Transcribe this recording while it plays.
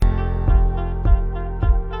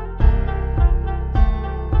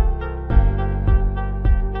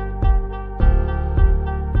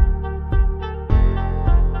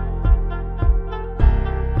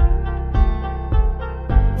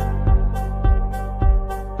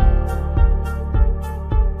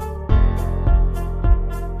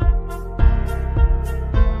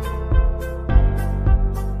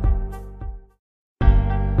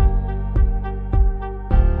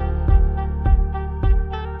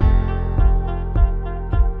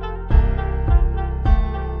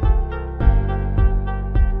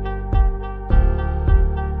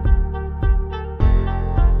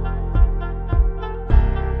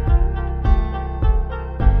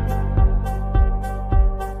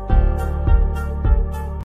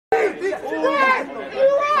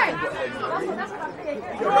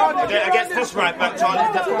back,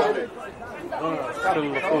 Charlie.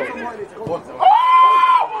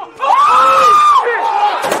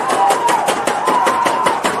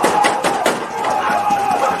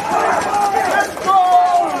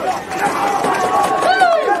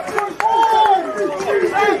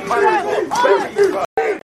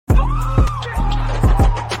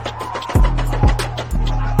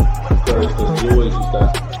 You always use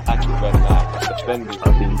that active when defenders, I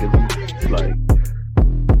think, it's like.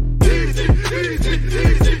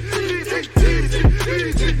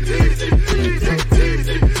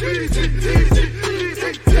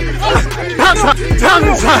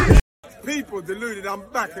 People deluded, I'm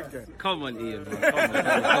back again. Come on, Ian, man.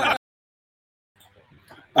 Come on.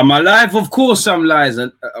 Am I live? Of course I'm live.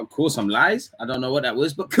 Of course I'm live. I don't know what that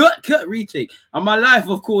was, but cut, retake. Am I live?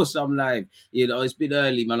 Of course I'm live. You know, it's been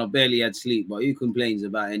early, man. I barely had sleep, but who complains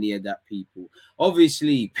about any of that, people?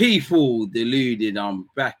 Obviously, people deluded. I'm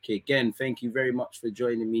back again. Thank you very much for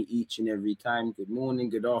joining me each and every time. Good morning,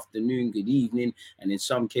 good afternoon, good evening, and in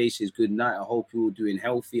some cases, good night. I hope you're all doing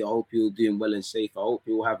healthy. I hope you're all doing well and safe. I hope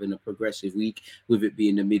you're all having a progressive week, with it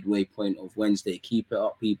being the midway point of Wednesday. Keep it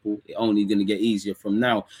up, people. It's only going to get easier from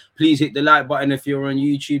now. Please hit the like button if you're on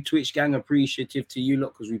YouTube. Twitch gang, appreciative to you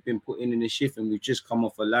lot because we've been putting in a shift and we've just come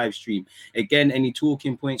off a live stream. Again, any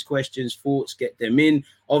talking points, questions, thoughts, get them in.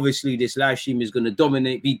 Obviously, this live stream is going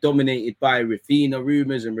to be dominated by Raphinha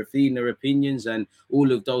rumors and Raphinha opinions and all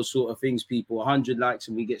of those sort of things, people. 100 likes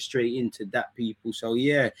and we get straight into that, people. So,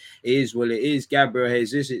 yeah, it is what it is. Gabriel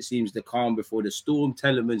Jesus, it seems the calm before the storm.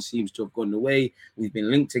 Telemann seems to have gone away. We've been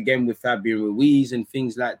linked again with Fabian Ruiz and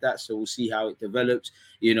things like that. So we'll see how it develops.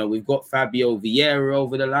 You know, we've got Fabio Vieira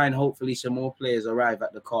over the line. Hopefully some more players arrive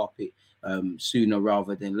at the carpet sooner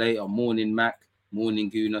rather than later. Morning, Mac. Morning,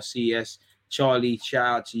 Guna. CS. Charlie, shout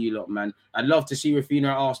out to you lot, man. I'd love to see Raphinha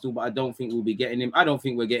at Arsenal, but I don't think we'll be getting him. I don't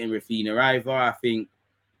think we're getting Raphinha either. I think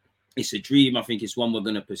it's a dream. I think it's one we're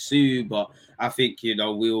going to pursue, but I think, you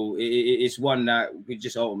know, it's one that we're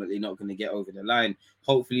just ultimately not going to get over the line.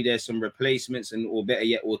 Hopefully there's some replacements or better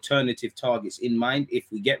yet, alternative targets in mind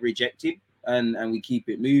if we get rejected. And we keep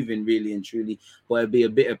it moving, really and truly, but it'd be a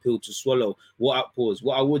bitter pill to swallow. What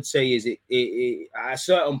I would say is, it at a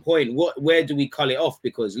certain point, where do we cull it off?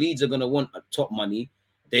 Because Leeds are going to want top money.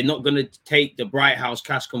 They're not going to take the Bright House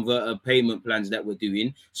cash converter payment plans that we're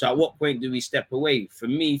doing. So at what point do we step away? For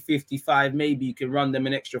me, 55, maybe you can run them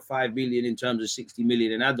an extra 5 million in terms of 60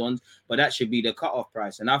 million in add-ons, but that should be the cut-off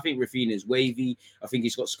price. And I think Raphinha is wavy. I think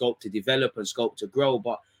he's got scope to develop and scope to grow,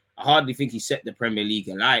 but I hardly think he set the Premier League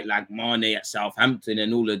alight like Mane at Southampton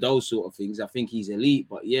and all of those sort of things. I think he's elite,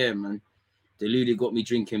 but yeah, man. Deluded got me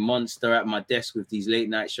drinking Monster at my desk with these late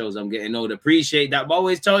night shows. I'm getting old. Appreciate that. But I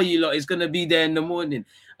always tell you, lot, it's going to be there in the morning.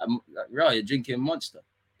 Right, you're drinking Monster.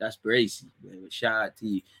 That's bracy. Shout out to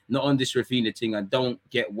you. Not on this Raphinha thing. I don't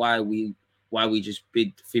get why we just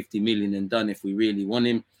bid 50 million and done if we really want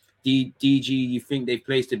him. DG, you think they've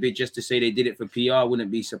placed a bid just to say they did it for PR?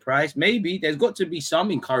 Wouldn't be surprised. Maybe there's got to be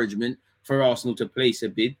some encouragement for Arsenal to place a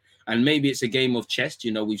bid, and maybe it's a game of chess.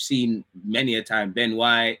 You know, we've seen many a time Ben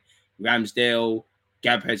White, Ramsdale,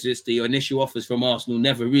 Gab Jesus, the initial offers from Arsenal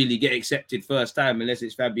never really get accepted first time unless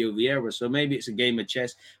it's Fabio Vieira. So maybe it's a game of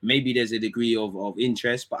chess. Maybe there's a degree of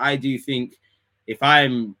interest, but I do think if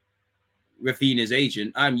I'm Raphinha's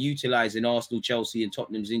agent, I'm utilizing Arsenal, Chelsea, and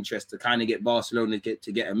Tottenham's interest to kind of get Barcelona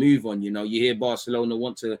to get a move on. You know, you hear Barcelona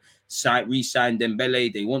want to re-sign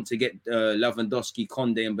Dembele. They want to get Lewandowski,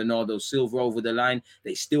 Conde, and Bernardo Silva over the line.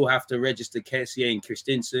 They still have to register Kessié and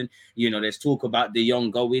Christensen. You know, there's talk about De Jong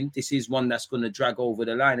going. This is one that's going to drag over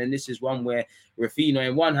the line, and this is one where Raphinha,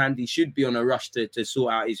 in one hand, he should be on a rush to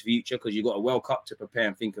sort out his future because you've got a World Cup to prepare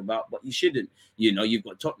and think about, but you shouldn't. You know, you've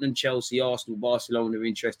got Tottenham, Chelsea, Arsenal, Barcelona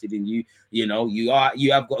interested in you. You know, you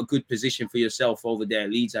have got a good position for yourself over there at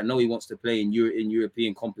Leeds. I know he wants to play in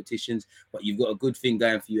European competitions, but you've got a good thing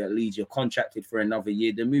going for you at Leeds. You're contracted for another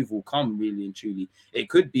year. The move will come, really and truly. It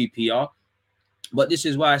could be PR. But this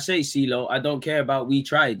is why I say, CeeLo, I don't care about we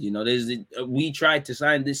tried. You know, we tried to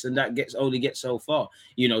sign this and that only gets so far.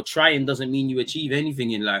 You know, trying doesn't mean you achieve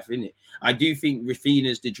anything in life, innit? I do think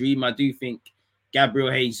Raphinha's the dream. I do think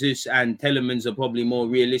Gabriel Jesus and Telemans are probably more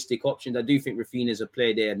realistic options. I do think Raphinha's a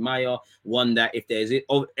player they admire, one that if there's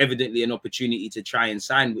evidently an opportunity to try and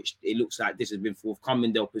sign, which it looks like this has been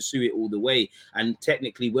forthcoming, they'll pursue it all the way. And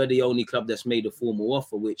technically, we're the only club that's made a formal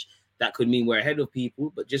offer, which that could mean we're ahead of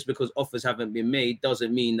people, but just because offers haven't been made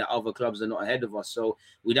doesn't mean that other clubs are not ahead of us. So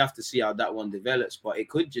we'd have to see how that one develops, but it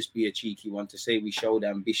could just be a cheeky one to say we showed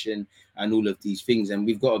ambition and all of these things. And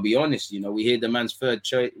we've got to be honest, you know, we hear the man's third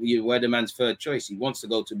choice. We're the man's third choice. He wants to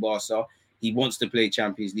go to Barca. He wants to play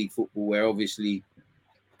Champions League football, where obviously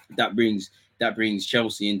that brings that brings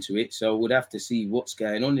Chelsea into it. So we'll have to see what's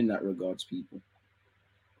going on in that regards, people.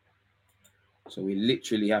 So we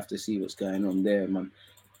literally have to see what's going on there, man.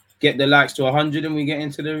 Get the likes to 100 and we get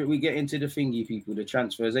into the thingy, people, the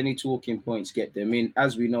transfers. Any talking points, get them in.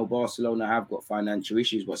 As we know, Barcelona have got financial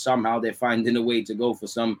issues, but somehow they're finding a way to go for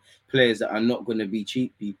some players that are not going to be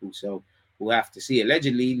cheap, people. So we'll have to see.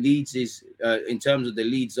 Allegedly, Leeds is in terms of the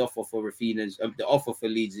Leeds offer for Rafinha's the offer for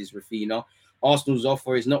Leeds is Rafinha. Arsenal's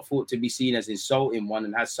offer is not thought to be seen as insulting one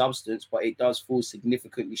and has substance, but it does fall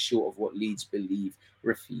significantly short of what Leeds believe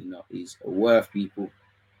Rafinha is worth, people.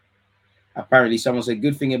 Apparently, someone said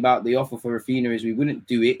good thing about the offer for Rafinha is we wouldn't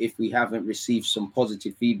do it if we haven't received some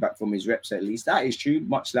positive feedback from his reps at least. That is true,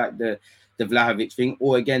 much like the Vlahovic thing.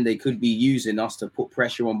 Or again, they could be using us to put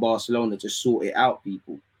pressure on Barcelona to sort it out,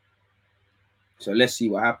 people. So let's see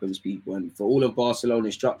what happens, people. And for all of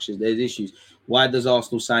Barcelona's structures, there's issues. Why does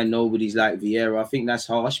Arsenal sign nobodies like Vieira? I think that's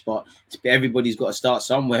harsh, but everybody's got to start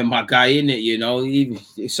somewhere, my guy, innit? You know,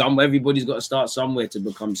 everybody's got to start somewhere to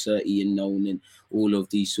become certain and known and all of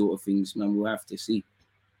these sort of things, man. We'll have to see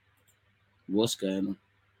what's going on,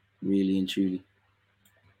 really and truly.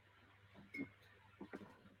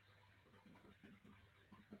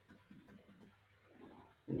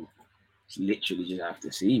 Literally just have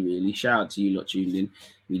to see, really. Shout out to you lot tuned in.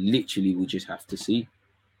 We literally will just have to see.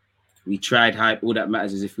 We tried hype. All that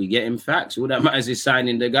matters is if we get him. Facts. All that matters is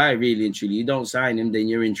signing the guy, really and truly. You don't sign him, then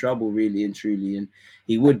you're in trouble, really and truly. And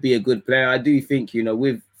he would be a good player. I do think, you know,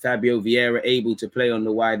 with Fabio Vieira able to play on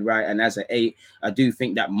the wide right and as an 8, I do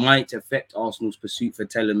think that might affect Arsenal's pursuit for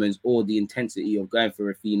Telemans or the intensity of going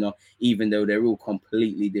for Rafinha, even though they're all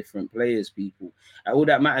completely different players, people. All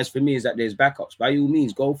that matters for me is that there's backups. By all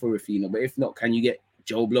means, go for Rafinha. But if not, can you get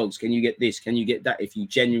Joe Blogs? Can you get this? Can you get that if you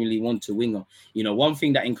genuinely want to winger? You know, one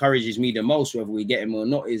thing that encourages me the most, whether we get him or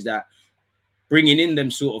not, is that bringing in them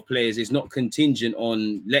sort of players is not contingent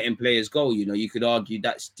on letting players go. You know, you could argue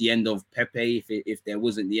that's the end of Pepe if there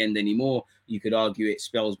wasn't the end anymore. You could argue it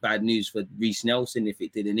spells bad news for Reece Nelson if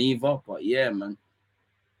it didn't either. But yeah, man.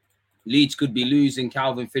 Leeds could be losing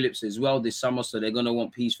Calvin Phillips as well this summer, so they're going to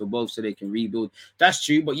want peace for both so they can rebuild. That's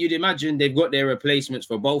true, but you'd imagine they've got their replacements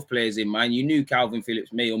for both players in mind. You knew Calvin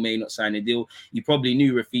Phillips may or may not sign a deal. You probably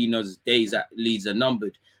knew Rafinha's days at Leeds are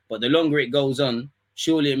numbered. But the longer it goes on,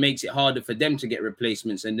 surely it makes it harder for them to get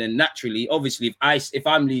replacements. And then naturally, obviously, if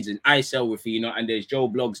I'm Leeds and I sell Rafinha and there's Joe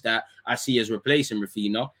Blogs that I see as replacing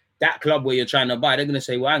Rafinha, that club where you're trying to buy, they're going to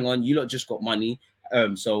say, well, hang on, you lot just got money.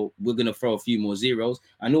 So we're going to throw a few more zeros.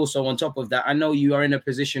 And also on top of that, I know you are in a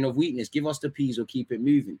position of weakness. Give us the peas or keep it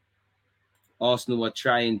moving. Arsenal are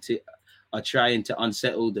trying to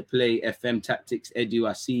unsettle the play. FM tactics, Edu,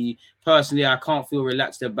 I see. Personally, I can't feel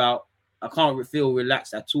relaxed at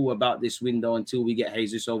all about this window until we get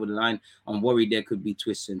Jesus over the line. I'm worried there could be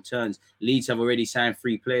twists and turns. Leeds have already signed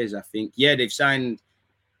 3 players, I think. Yeah, they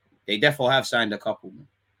definitely have signed a couple.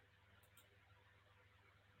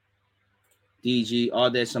 DG,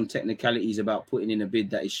 are there some technicalities about putting in a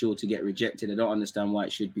bid that is sure to get rejected? I don't understand why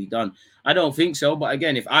it should be done. I don't think so. But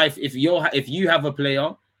again, if you have a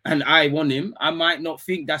player and I want him, I might not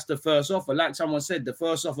think that's the first offer. Like someone said, the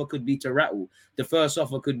first offer could be to rattle. The first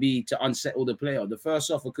offer could be to unsettle the player. The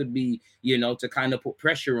first offer could be, you know, to kind of put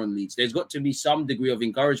pressure on Leeds. There's got to be some degree of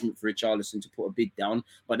encouragement for Richarlison to put a bid down,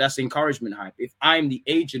 but that's encouragement hype. If I'm the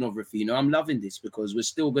agent of Rafinha, I'm loving this because we're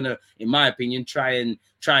still going to, in my opinion, try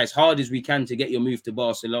as hard as we can to get your move to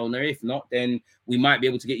Barcelona. If not, then we might be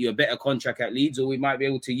able to get you a better contract at Leeds, or we might be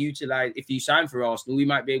able to utilize, if you sign for Arsenal, we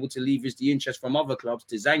might be able to leverage the interest from other clubs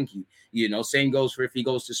to Zanki. You know, same goes for if he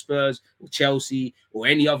goes to Spurs or Chelsea or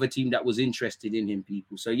any other team that was interested in him,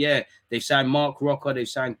 people. So yeah, they've signed Mark Rocker, they've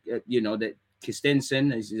signed, that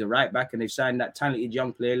Christensen is a right back, and they've signed that talented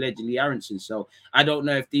young player, allegedly Aronson. So I don't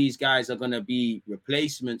know if these guys are going to be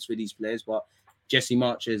replacements for these players, but Jesse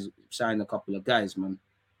March has signed a couple of guys, man.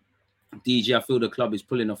 DJ, I feel the club is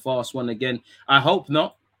pulling a fast one again. I hope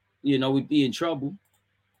not. You know, we'd be in trouble.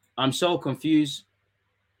 I'm so confused.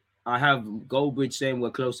 I have Goldbridge saying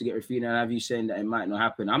we're close to get Rafinha, and I have you saying that it might not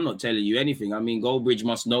happen. I'm not telling you anything. I mean, Goldbridge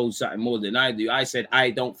must know something more than I do. I said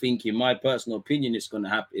I don't think, in my personal opinion, it's going to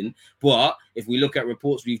happen. But if we look at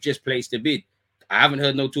reports, we've just placed a bid. I haven't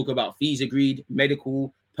heard no talk about fees agreed,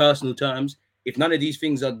 medical, personal terms. If none of these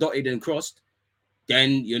things are dotted and crossed,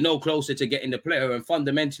 then you're no closer to getting the player. And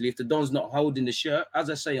fundamentally, if the Don's not holding the shirt, as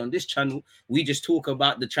I say on this channel, we just talk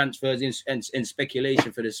about the transfers and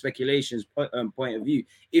speculation for the speculation's point of view.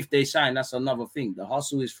 If they sign, that's another thing. The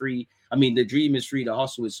hustle is free. I mean, the dream is free. The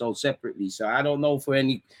hustle is sold separately. So I don't know for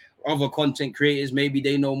any other content creators. Maybe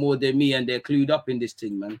they know more than me and they're clued up in this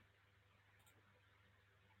thing, man.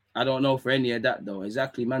 I don't know for any of that though.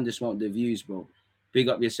 Exactly, man. Just want the views, bro. Big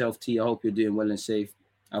up yourself, T. I hope you're doing well and safe.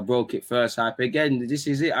 I broke it first hype again. This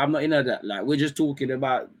is it. I'm not into that. Like we're just talking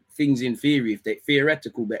about things in theory. If they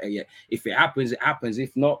theoretical, better yet. If it happens, it happens.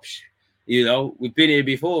 If not, you know, we've been here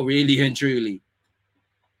before, really and truly.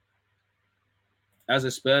 As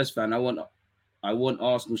a Spurs fan, I want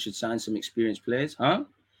Arsenal should sign some experienced players, huh?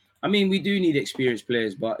 I mean, we do need experienced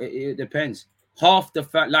players, but it depends. Half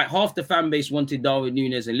the fan base wanted Darwin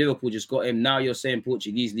Núñez and Liverpool just got him. Now you're saying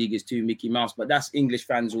Portuguese league is too Mickey Mouse, but that's English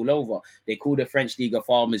fans all over. They call the French league a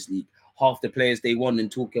farmers league. Half the players they want and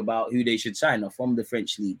talk about who they should sign are from the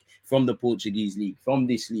French league, from the Portuguese league, from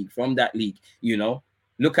this league, from that league. You know,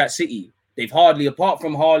 look at City. They've hardly, apart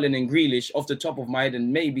from Haaland and Grealish, off the top of my head,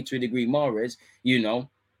 and maybe to a degree Mahrez, you know,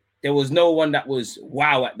 there was no one that was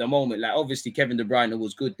wow at the moment. Like obviously Kevin De Bruyne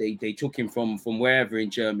was good. They took him from wherever in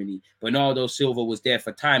Germany. Bernardo Silva was there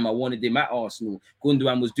for time. I wanted him at Arsenal.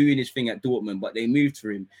 Gundogan was doing his thing at Dortmund, but they moved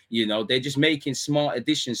for him. You know, they're just making smart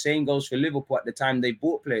additions. Same goes for Liverpool at the time they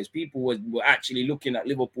bought players. People were actually looking at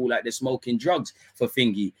Liverpool like they're smoking drugs for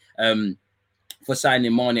Thingy. For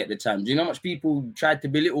signing Mane at the time. Do you know how much people tried to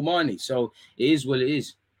belittle Mane? So it is what it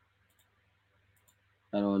is.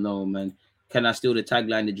 I don't know, man. Can I steal the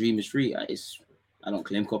tagline, the dream is free? I don't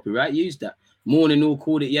claim copyright. Use that. Morning all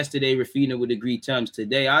called it yesterday. Rafinha would agree terms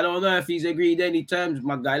today. I don't know if he's agreed any terms,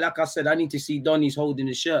 my guy. Like I said, I need to see Donny's holding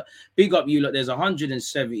the shirt. Big up you. Look, there's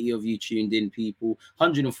 170 of you tuned in, people.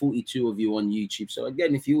 142 of you on YouTube. So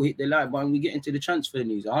again, if you hit the like button, we get into the transfer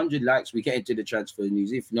news. 100 likes, we get into the transfer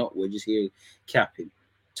news. If not, we're just here capping.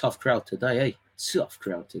 Tough crowd today, eh? Tough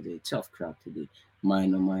crowd today.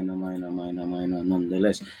 Minor,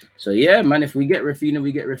 nonetheless. So yeah, man, if we get Rafinha,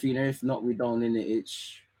 we get Rafinha. If not, we don't. In it,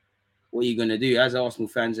 it's what are you gonna do? As Arsenal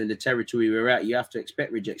fans in the territory we're at, you have to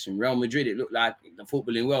expect rejection. Real Madrid, it looked like the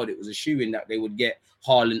footballing world, it was a shoo-in that they would get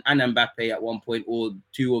Haaland and Mbappe at one point, or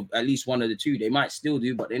two of at least one of the two. They might still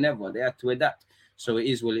do, but they never. They had to adapt. So it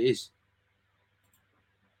is what it is.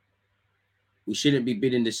 We shouldn't be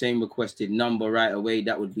bidding the same requested number right away.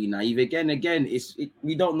 That would be naive. Again,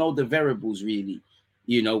 we don't know the variables really.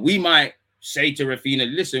 You know, we might say to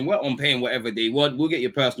Rafinha, listen, we're on paying whatever they want. We'll get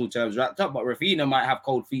your personal terms wrapped up. But Rafinha might have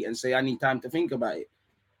cold feet and say, I need time to think about it.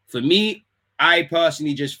 For me, I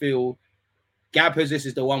personally just feel Gabhers, this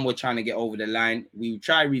is the one we're trying to get over the line. We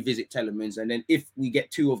try revisit Telemans. And then if we get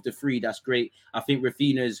two of the three, that's great. I think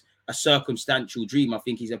Rafinha's a circumstantial dream. I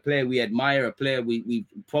think he's a player we admire, a player we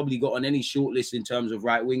probably got on any shortlist in terms of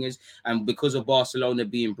right wingers. And because of Barcelona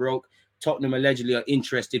being broke, Tottenham allegedly are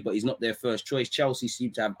interested, but he's not their first choice. Chelsea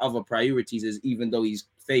seem to have other priorities, as even though he's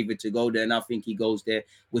favoured to go there, and I think he goes there.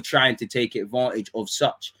 We're trying to take advantage of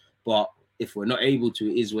such, but if we're not able to,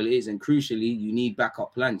 it is what it is. And crucially, you need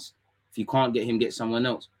backup plans. If you can't get him, get someone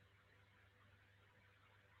else.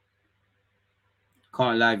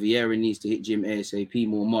 Can't lie, Vieira needs to hit Jim ASAP,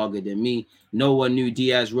 more Marga than me. No one knew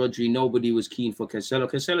Diaz, Rodri. Nobody was keen for Cancelo.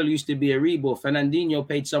 Cancelo used to be a rebuild. Fernandinho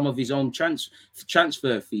paid some of his own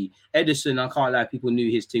transfer fee. Edison, I can't lie, people knew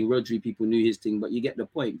his thing. Rodri, people knew his thing, but you get the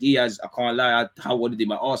point. Diaz, I can't lie, I wanted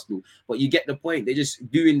him at Arsenal, but you get the point. They're just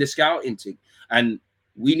doing the scouting thing. And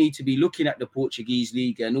we need to be looking at the Portuguese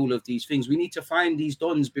league and all of these things. We need to find these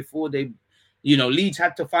dons before they... You know, Leeds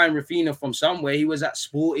had to find Rafinha from somewhere. He was at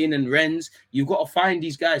Sporting and Rennes. You've got to find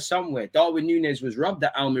these guys somewhere. Darwin Núñez was rubbed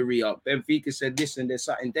at Almeria. Benfica said this and there's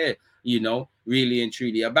something there, you know, really and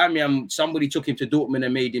truly. Aubameyang, somebody took him to Dortmund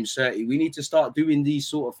and made him 30. We need to start doing these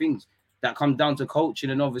sort of things that come down to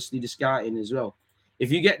coaching and obviously the scouting as well.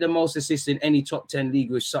 If you get the most assists in any top 10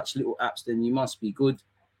 league with such little apps, then you must be good.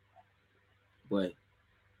 Boy.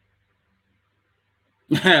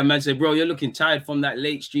 Man said, bro, you're looking tired from that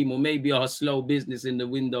late stream, or maybe our slow business in the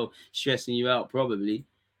window stressing you out. Probably.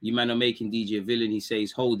 You man are making DJ a villain. He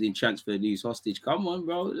says holding transfer news hostage. Come on,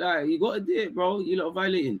 bro. Like, you got to do it, bro. You're not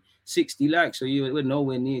violating 60 likes, so we're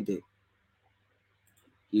nowhere near there.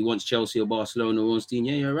 He wants Chelsea or Barcelona or Ornstein.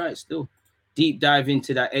 Yeah, you're right. Still. Deep dive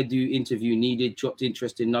into that Edu interview needed. Dropped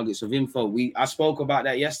interesting nuggets of info. I spoke about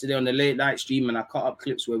that yesterday on the late night stream, and I cut up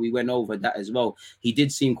clips where we went over that as well. He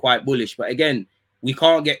did seem quite bullish, but again, we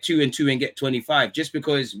can't get 2 and 2 and get 25 just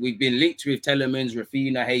because we've been linked with Telemans,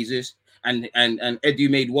 Rafinha, Jesus, and Edu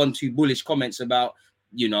made 1-2 bullish comments about,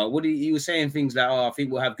 you know, what he was saying things like, oh, I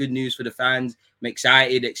think we'll have good news for the fans, I'm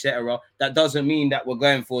excited, etc. That doesn't mean that we're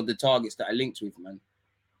going for the targets that are linked with, man.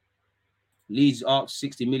 Leeds asked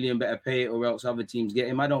 60 million, better pay it or else other teams get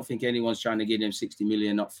him. I don't think anyone's trying to get him 60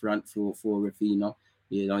 million up front for Rafinha.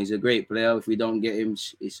 You know, he's a great player. If we don't get him,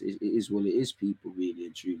 it is what it is, people, really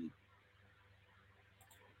and truly.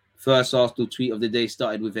 First Arsenal tweet of the day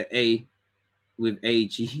started with an A, with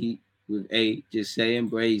AG, with A. Just saying,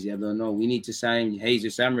 Brazy. I don't know. We need to sign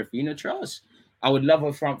Jesus and Rafinha. Trust. I would love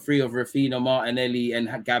a front three of Rafinha, Martinelli,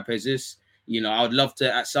 and Gab Jesus. You know, I would love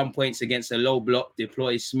to, at some points against a low block,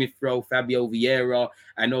 deploy Smith Rowe, Fabio Vieira,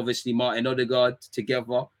 and obviously Martin Odegaard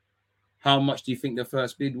together. How much do you think the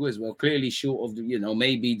first bid was? Well, clearly short of,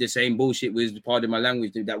 maybe the same bullshit was, pardon my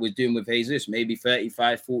language, that was doing with Jesus. Maybe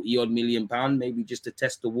 35, 40 odd million pound, maybe just to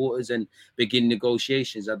test the waters and begin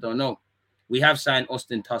negotiations. I don't know. We have signed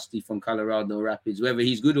Austin Tusty from Colorado Rapids. Whether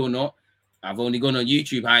he's good or not, I've only gone on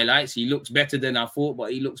YouTube highlights. He looks better than I thought,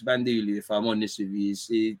 but he looks banduli, if I'm honest with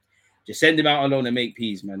you. Just send him out alone and make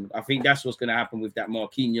peas, man. I think that's what's going to happen with that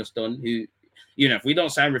Marquinhos Don, who... if we don't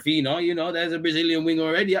sign Rafinha, there's a Brazilian wing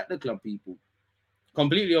already at the club, people.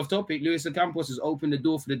 Completely off topic, Luis Ocampos has opened the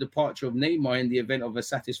door for the departure of Neymar in the event of a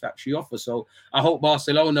satisfactory offer. So I hope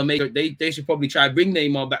Barcelona they should probably try to bring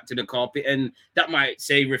Neymar back to the carpet, and that might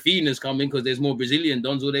say Rafinha's coming because there's more Brazilian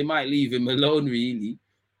dons, or they might leave him alone, really.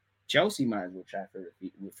 Chelsea might as well try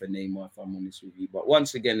for Neymar, if I'm honest with you. But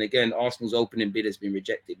once again, Arsenal's opening bid has been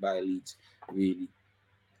rejected by Leeds, really.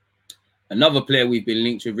 Another player we've been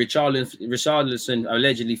linked with, Richarlison,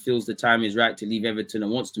 allegedly feels the time is right to leave Everton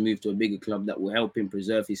and wants to move to a bigger club that will help him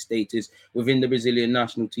preserve his status within the Brazilian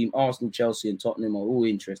national team. Arsenal, Chelsea, and Tottenham are all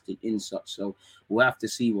interested in such. So we'll have to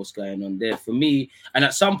see what's going on there. For me, and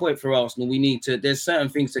at some point for Arsenal, there's certain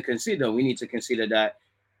things to consider. We need to consider that,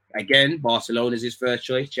 again, Barcelona's his first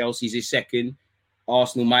choice, Chelsea's his second,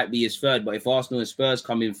 Arsenal might be his third. But if Arsenal and Spurs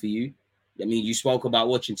come in for you, I mean, you spoke about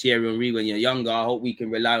watching Thierry Henry when you're younger. I hope we can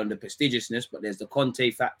rely on the prestigiousness, but there's the Conte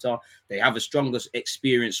factor. They have a stronger,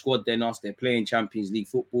 experienced squad than us. They're playing Champions League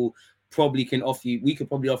football. We could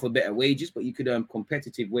probably offer better wages, but you could earn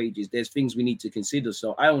competitive wages. There's things we need to consider.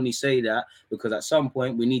 So I only say that because at some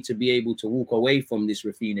point we need to be able to walk away from this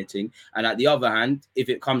Rafinha thing. And at the other hand, if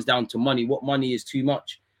it comes down to money, what money is too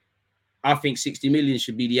much? I think 60 million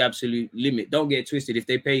should be the absolute limit. Don't get it twisted. If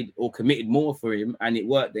they paid or committed more for him and it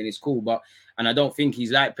worked, then it's cool. And I don't think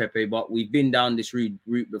he's like Pepe, but we've been down this route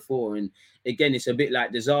before. And again, it's a bit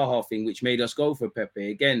like the Zaha thing, which made us go for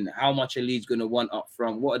Pepe. Again, how much are Leeds going to want up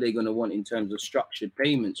front? What are they going to want in terms of structured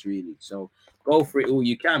payments, really? So go for it all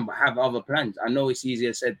you can, but have other plans. I know it's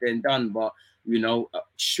easier said than done, but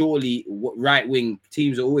surely right wing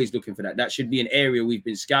teams are always looking for that. That should be an area we've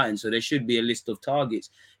been scouting. So there should be a list of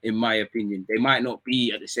targets, in my opinion. They might not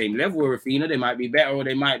be at the same level of Rafinha. They might be better or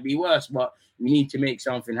they might be worse, but we need to make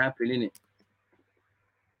something happen, innit?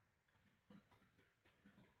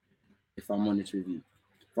 If I'm honest with you.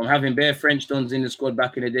 From having bare French dons in the squad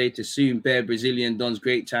back in the day to soon bare Brazilian dons,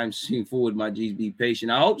 great times soon forward, my G's. Be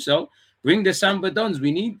patient. I hope so. Bring the Samba dons.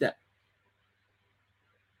 We need that.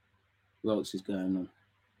 What else is going on?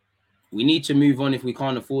 We need to move on if we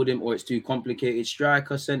can't afford him or it's too complicated.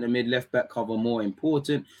 Striker, centre mid, left back cover more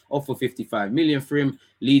important. Offer 55 million for him.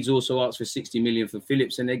 Leeds also asked for 60 million for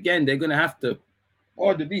Phillips. And again, they're going to have to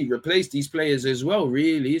replace these players as well,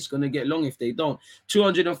 really. It's going to get long if they don't.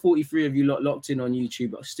 243 of you locked in on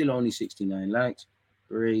YouTube, but still only 69 likes.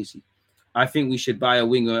 Crazy. I think we should buy a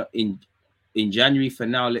winger in January. For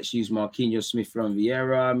now, let's use Marquinhos, Smith Rowe,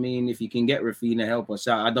 Vieira. I mean, if you can get Rafinha, help us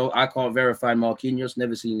out. I can't verify Marquinhos,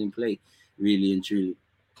 never seen him play, really and truly.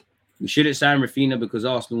 We shouldn't sign Rafinha because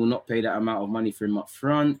Arsenal will not pay that amount of money for him up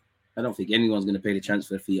front. I don't think anyone's going to pay the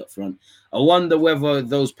transfer fee up front. I wonder whether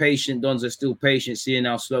those patient dons are still patient, seeing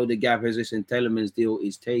how slow the Gab Jesus and Telemans deal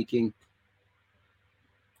is taking.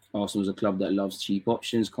 Arsenal's a club that loves cheap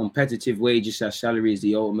options. Competitive wages as salary is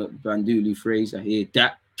the ultimate Bandulu phrase. I hear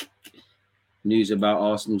that. News about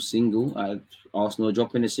Arsenal single. Arsenal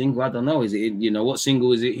dropping a single. I don't know. Is it, what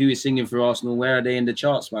single is it? Who is singing for Arsenal? Where are they in the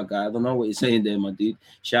charts, my guy? I don't know what you're saying there, my dude.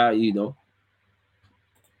 Shout out you, though.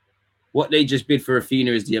 What they just bid for Rafinha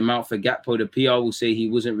is the amount for Gakpo. The PR will say he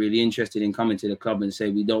wasn't really interested in coming to the club and say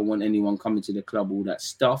we don't want anyone coming to the club, all that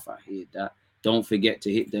stuff. I hear that. Don't forget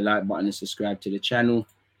to hit the like button and subscribe to the channel.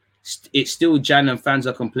 It's still Jan and fans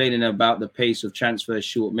are complaining about the pace of transfers,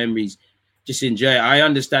 short memories. Just enjoy it. I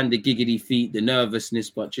understand the giggity feet, the nervousness,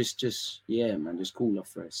 but just yeah, man, just cool off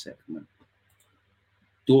for a sec, man.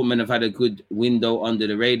 Dortmund have had a good window under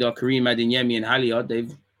the radar. Karim Adeyemi and Halyard,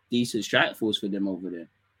 they've decent strike force for them over there.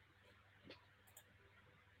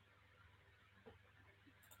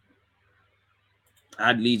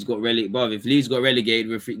 Had Leeds got relegated, but if Leeds got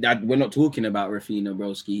relegated, that we're not talking about Rafinha,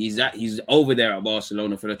 broski. He's over there at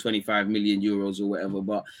Barcelona for the 25 million euros or whatever,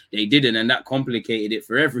 but they didn't, and that complicated it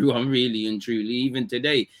for everyone, really and truly. Even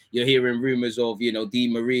today, you're hearing rumors of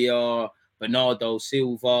Di Maria, Bernardo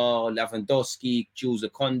Silva, Lewandowski, Jules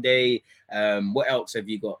Koundé. What else have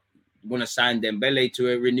you got? Want to sign Dembele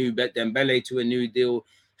to a new deal?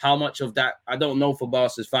 how much of that, I don't know for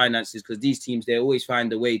Barca's finances, because these teams, they always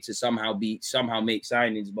find a way to somehow make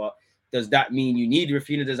signings. But does that mean you need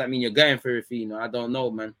Raphinha? Does that mean you're going for Raphinha? I don't know,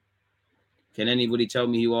 man. Can anybody tell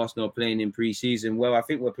me who Arsenal are playing in pre-season? Well, I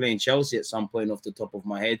think we're playing Chelsea at some point off the top of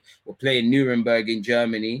my head. We're playing Nuremberg in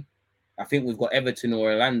Germany. I think we've got Everton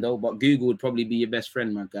or Orlando, but Google would probably be your best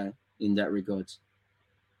friend, my guy, in that regards.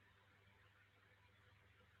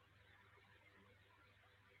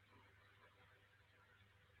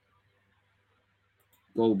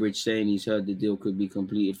 Goldbridge saying he's heard the deal could be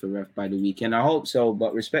completed for Ref by the weekend. I hope so,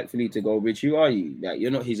 but respectfully to Goldbridge, who are you? Like,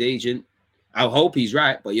 you're not his agent. I hope he's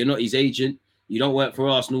right, but you're not his agent. You don't work for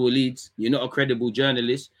Arsenal or Leeds. You're not a credible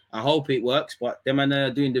journalist. I hope it works, but them man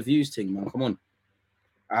are doing the views thing, man. Come on.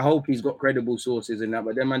 I hope he's got credible sources and that,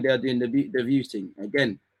 but them man, they are doing the views thing.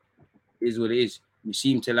 Again, is what it is. You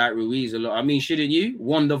seem to like Ruiz a lot. I mean, shouldn't you?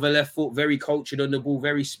 Wand of a left foot, very cultured on the ball,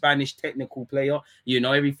 very Spanish technical player. You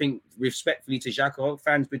know, everything respectfully to Xhaka.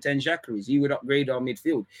 Fans pretend Xhaka is. He would upgrade our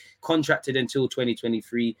midfield. Contracted until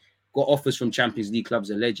 2023. Got offers from Champions League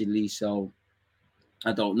clubs allegedly. So,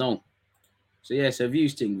 I don't know. So, yeah, it's a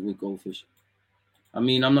views thing with Goldfish. I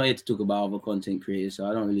mean, I'm not here to talk about other content creators, so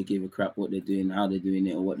I don't really give a crap what they're doing, how they're doing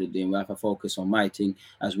it, or what they're doing. We have to focus on my thing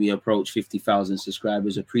as we approach 50,000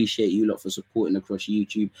 subscribers. Appreciate you lot for supporting across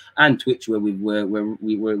YouTube and Twitch, where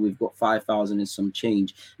we've got 5,000 and some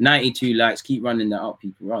change. 92 likes. Keep running that up,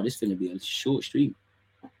 people. Wow, this is going to be a short stream.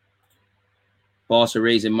 Barca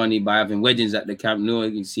raising money by having weddings at the Camp Nou.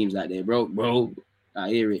 It seems like they're broke, bro. I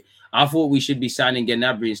hear it. I thought we should be signing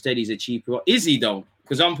Gnabry instead. He's a cheaper. Is he, though?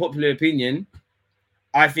 Because unpopular opinion,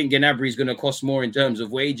 I think Gnabry is going to cost more in terms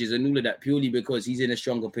of wages and all of that, purely because he's in a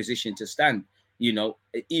stronger position to stand. You know,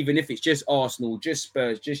 even if it's just Arsenal, just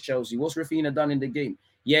Spurs, just Chelsea. What's Raphinha done in the game?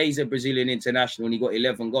 Yeah, he's a Brazilian international and he got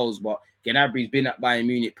 11 goals, but Gnabry's been at Bayern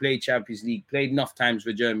Munich, played Champions League, played enough times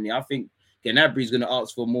for Germany. I think Gnabry's going to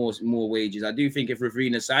ask for more wages. I do think if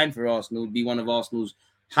Raphinha signed for Arsenal, he'd be one of Arsenal's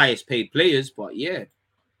highest paid players, but yeah.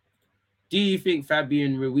 Do you think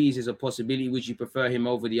Fabian Ruiz is a possibility? Would you prefer him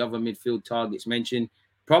over the other midfield targets mentioned?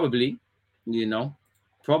 Probably, you know,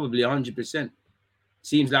 probably 100%.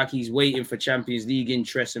 Seems like he's waiting for Champions League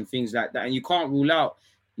interest and things like that. And you can't rule out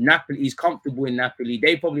Napoli. He's comfortable in Napoli.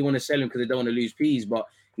 They probably want to sell him because they don't want to lose peas, but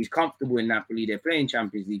he's comfortable in Napoli. They're playing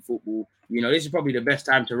Champions League football. You know, this is probably the best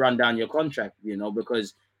time to run down your contract, you know,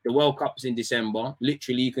 because the World Cup's in December.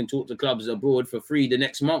 Literally, you can talk to clubs abroad for free the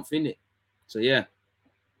next month, innit? So, yeah.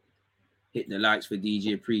 Hit the likes for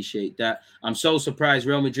DJ. Appreciate that. I'm so surprised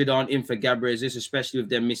Real Madrid aren't in for Gabriel, especially with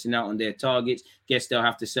them missing out on their targets. Guess they'll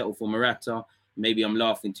have to settle for Morata. Maybe I'm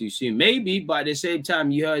laughing too soon. Maybe, but at the same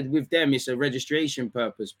time, you heard with them, it's a registration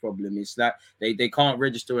purpose problem. It's that they can't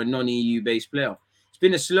register a non-EU based player. It's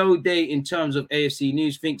been a slow day in terms of AFC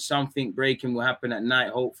news. Think something breaking will happen at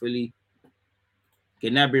night, hopefully.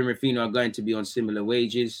 Gnabry and Raphinha are going to be on similar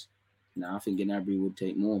wages. I think Gnabry would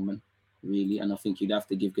take more, man. Really, and I think you'd have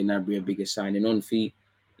to give Gnabry a bigger signing on fee,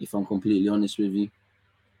 if I'm completely honest with you.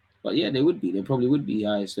 But yeah, they would be. They probably would be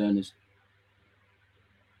highest earners.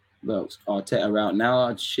 Well, Arteta out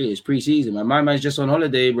now. Shit, it's pre-season, man. My man's just on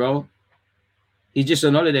holiday, bro. He's just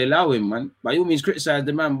on holiday. Allow him, man. By all means, criticize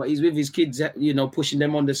the man, but he's with his kids, you know, pushing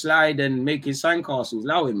them on the slide and making sandcastles.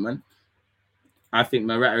 Allow him, man. I think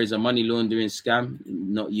Morata is a money laundering scam.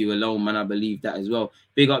 Not you alone, man. I believe that as well.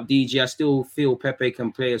 Big up, DG. I still feel Pepe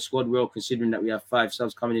can play a squad well, considering that we have 5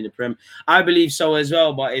 subs coming in the Prem. I believe so as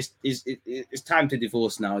well, but it's time to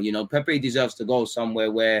divorce now. You know, Pepe deserves to go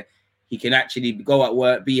somewhere where he can actually go at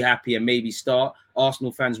work, be happy, and maybe start.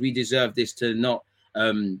 Arsenal fans, we deserve this to not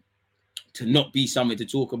be something to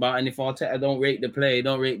talk about. And if Arteta don't rate the player,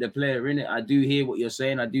 innit? I do hear what you're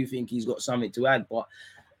saying. I do think he's got something to add, but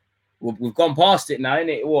we've gone past it now,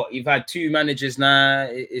 innit? What? You've had 2 managers now.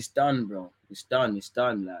 It's done, bro. It's done.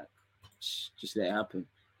 Like, just let it happen.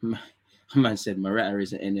 Man said Morata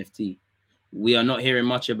is an NFT. We are not hearing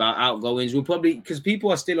much about outgoings. We'll probably, because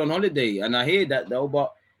people are still on holiday, and I hear that though,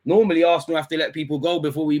 but normally Arsenal have to let people go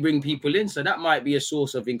before we bring people in. So that might be a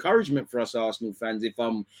source of encouragement for us Arsenal fans, if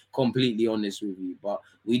I'm completely honest with you. But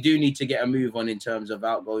we do need to get a move on in terms of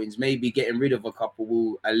outgoings. Maybe getting rid of a couple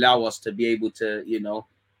will allow us to be able to, you know,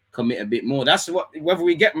 commit a bit more. That's what, whether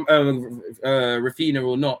we get Raphinha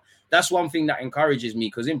or not, that's one thing that encourages me,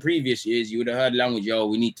 because in previous years you would have heard language,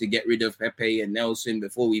 we need to get rid of Pepe and Nelson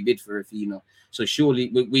before we bid for Raphinha. So surely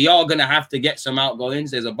we are going to have to get some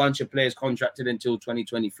outgoings. There's a bunch of players contracted until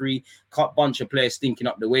 2023, bunch of players stinking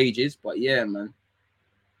up the wages, but yeah, man.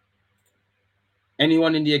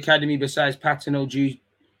 Anyone in the academy besides Patino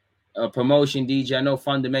promotion, DJ? I know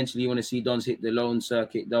fundamentally you want to see Dons hit the loan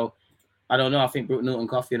circuit though. I don't know. I think Brooke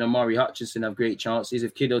Norton-Cuffy and Amari Hutchinson have great chances.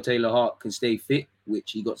 If Kiddo Taylor-Hart can stay fit,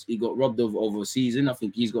 which he got robbed of over a season, I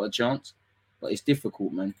think he's got a chance. But it's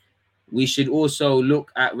difficult, man. We should also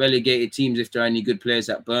look at relegated teams if there are any good players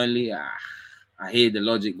at Burnley. I hear the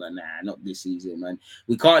logic, but nah, not this season, man.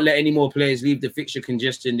 We can't let any more players leave. The fixture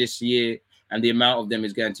congestion this year and the amount of them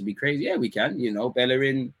is going to be crazy. Yeah, we can. You know,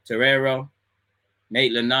 Bellerin, Torreira,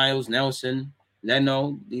 Maitland-Niles, Nelson,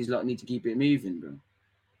 Leno. These lot need to keep it moving, bro.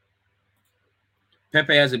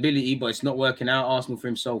 Pepe has ability, but it's not working out. Arsenal for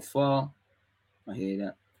him so far. I hear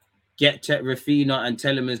that. Get Rafina and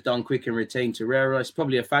Telemans done quick and retain Torreira. It's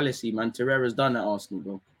probably a fallacy, man. Torreira's done at Arsenal,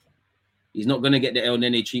 bro. He's not going to get the El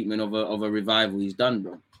Nene treatment of a revival. He's done,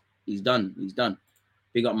 bro. He's done.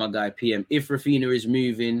 Big up my guy, PM. If Rafina is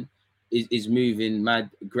moving mad,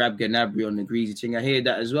 grab Gnabry on the greasy thing. I hear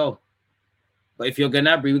that as well. But if you're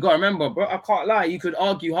Gnabry, we got to remember, bro, I can't lie. You could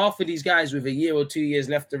argue half of these guys with a year or 2 years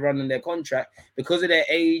left to run on their contract because of their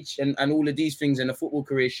age and all of these things in a football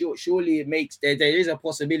career. Surely it makes there is a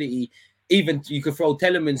possibility, even you could throw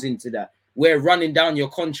Telemans into that, where running down your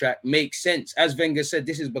contract makes sense. As Wenger said,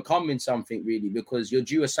 this is becoming something really because you're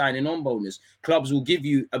due a signing on bonus. Clubs will give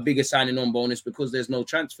you a bigger signing on bonus because there's no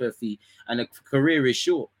transfer fee and a career is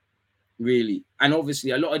short. Really. And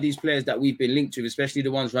obviously, a lot of these players that we've been linked to, especially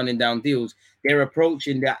the ones running down deals, they're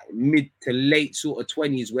approaching that mid to late sort of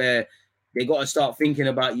 20s where they got to start thinking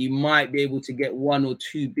about you might be able to get one or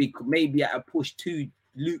two big, maybe at a push, 2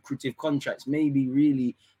 lucrative contracts, maybe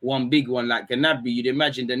really one big one like Gnabry. You'd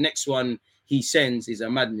imagine the next one he sends is a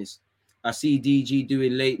madness. I see DG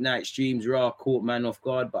doing late night streams, caught man off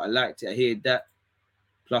guard, but I liked it. I hear that.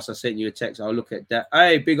 Plus, I sent you a text. I'll look at that.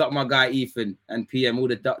 Hey, big up my guy, Ethan and PM. All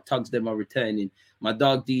the tugs them are returning. My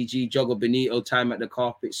dog, DG, Jogger Benito, time at the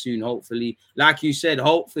carpet soon, hopefully. Like you said,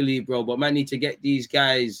 hopefully, bro. But man, need to get these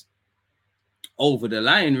guys over the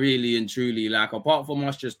line, really and truly. Like, apart from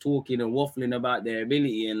us just talking and waffling about their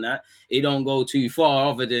ability and that, it don't go too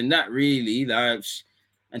far other than that, really. Like,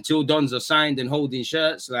 until Dons are signed and holding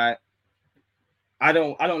shirts, like, I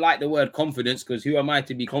don't like the word confidence because who am I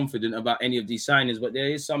to be confident about any of these signings? But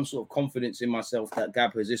there is some sort of confidence in myself that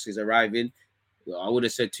Gab Jesus is arriving. Well, I would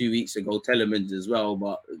have said 2 weeks ago, Telemans as well,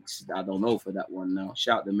 but I don't know for that one now.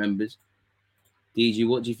 Shout the members. DG,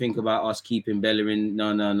 what do you think about us keeping Bellerin?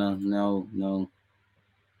 No.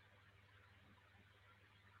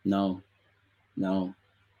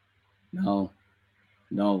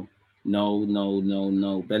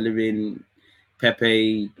 Bellerin,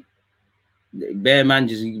 Pepe. Bear man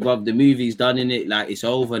just above the movie's done in it. Like it's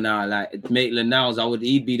over now. Like Maitland-Niles,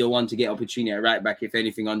 he'd be the one to get opportunity at right back if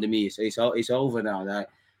anything under me. So it's over now. Like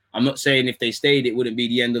I'm not saying if they stayed, it wouldn't be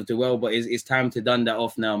the end of the world, but it's time to done that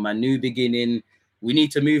off now, man. New beginning. We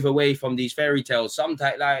need to move away from these fairy tales.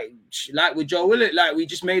 Sometimes like with Joe Willett, like we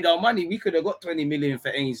just made our money. We could have got 20 million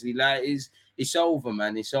for Ainsley. Like it's over,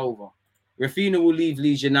 man. It's over. Rafinha will leave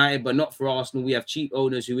Leeds United, but not for Arsenal. We have cheap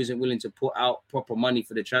owners who isn't willing to put out proper money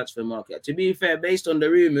for the transfer market. To be fair, based on the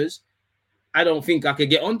rumours, I don't think I could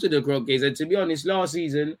get onto the Kroenkes. And to be honest, last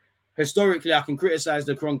season, historically, I can criticise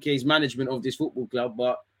the Kroenkes management of this football club,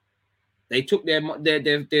 but they took their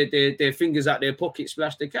fingers out their pocket,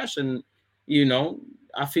 splashed the cash, and you know,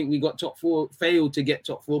 I think we got top 4, failed to get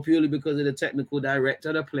top 4 purely because of the technical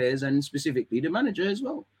director, the players, and specifically the manager as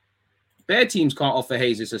well. Their teams can't offer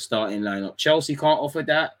Jesus a starting lineup. Chelsea can't offer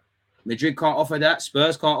that. Madrid can't offer that.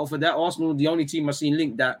 Spurs can't offer that. Arsenal, the only team I've seen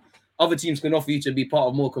linked that other teams can offer you to be part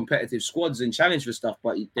of more competitive squads and challenge for stuff.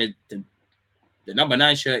 But the number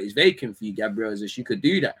 9 shirt is vacant for you, Gabriel. As you could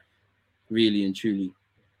do that, really and truly.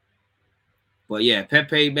 But yeah,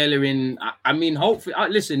 Pepe, Bellerin. I mean, hopefully,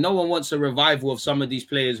 listen. No one wants a revival of some of these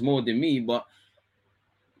players more than me, but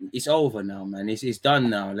it's over now, man. It's done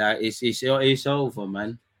now. Like it's over,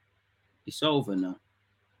 man. It's over now.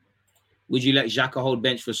 Would you let Xhaka hold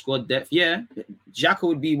bench for squad depth? Yeah. Xhaka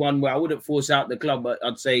would be one where I wouldn't force out the club, but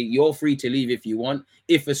I'd say you're free to leave if you want.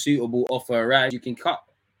 If a suitable offer arrives, you can cut.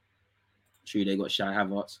 True, they got Shai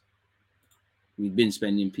Havertz. We've been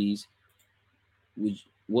spending peas.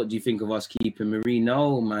 What do you think of us keeping Marie?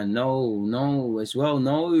 No, man. No, as well.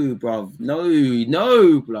 No, bruv.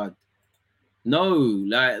 No, blood.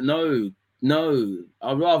 No,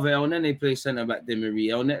 I'd rather El Nene play centre back than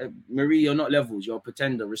Marie. Marie, you're not levels. You're a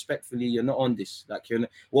pretender. Respectfully, you're not on this. Like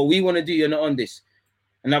what we want to do, you're not on this.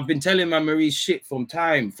 And I've been telling my Marie's shit from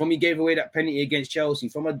he gave away that penalty against Chelsea,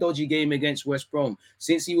 from a dodgy game against West Brom.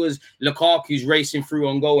 Since he was Lukaku's racing through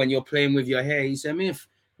on goal and you're playing with your hair, he said, "If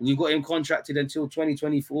we got him contracted until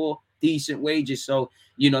 2024, decent wages." So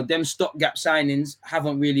them stopgap signings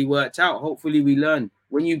haven't really worked out. Hopefully, we learn.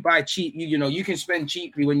 when you buy cheap, you know, you can spend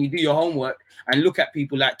cheaply when you do your homework and look at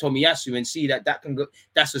people like Tomiyasu and see that can go,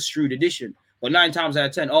 that's a shrewd addition. But 9 times out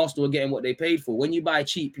of 10, Arsenal are getting what they paid for. When you buy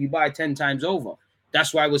cheap, you buy 10 times over.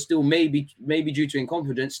 That's why we're still maybe due to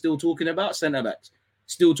incompetence, still talking about centre backs,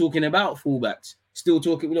 still talking about fullbacks, still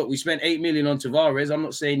talking. Look, we spent 8 million on Tavares. I'm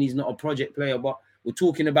not saying he's not a project player, but we're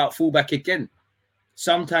talking about fullback again.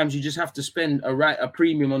 Sometimes you just have to spend a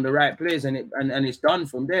premium on the right players, and it's done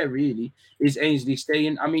from there. Really, is Ainsley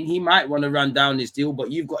staying? I mean, he might want to run down this deal, but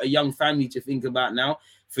you've got a young family to think about now.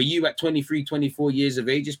 For you at 23, 24 years of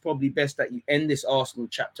age, it's probably best that you end this Arsenal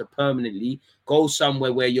chapter permanently. Go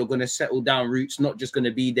somewhere where you're going to settle down roots, not just going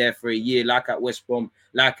to be there for a year like at West Brom,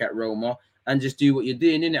 like at Roma, and just do what you're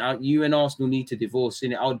doing, innit? You and Arsenal need to divorce,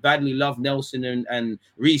 innit? I would badly love Nelson and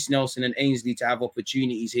Reece Nelson and Ainsley to have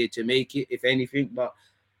opportunities here to make it, if anything, but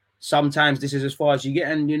sometimes this is as far as you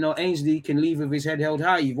get. And, you know, Ainsley can leave with his head held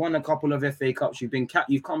high. You've won a couple of FA Cups. You've been capped.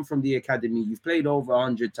 You've come from the academy. You've played over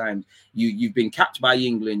 100 times. You've been capped by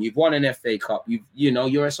England. You've won an FA Cup. You know,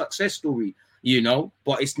 you're a success story, you know,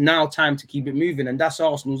 but it's now time to keep it moving. And that's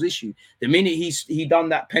Arsenal's issue. The minute he done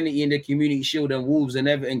that penalty in the Community Shield and Wolves and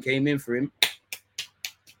Everton came in for him,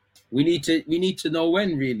 we need to know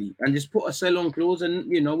when, really, and just put a sell-on clause. And,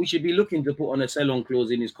 you know, we should be looking to put on a sell-on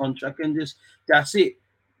clause in his contract, and just that's it.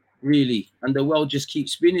 Really, and the world just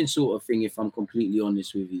keeps spinning, sort of thing, if I'm completely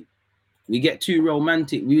honest with you. We get too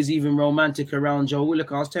romantic. We was even romantic around Joe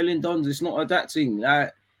Willock. I was telling Dons, it's not that thing.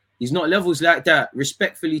 Like, he's not levels like that,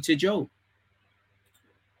 respectfully to Joe.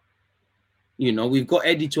 You know, we've got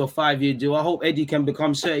Eddie to a 5-year deal. I hope Eddie can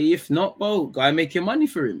become 30. If not, bro, guy making money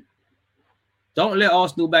for him. Don't let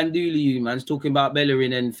Arsenal banduli you, man. It's talking about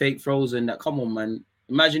Bellerin and fake Frozen. That, come on, man.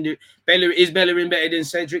 Imagine Bellerin better than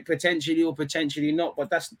Cedric, potentially or potentially not, but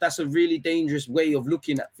that's a really dangerous way of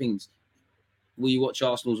looking at things. We watch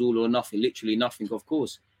Arsenal's all or nothing, literally nothing. Of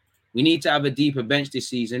course, we need to have a deeper bench this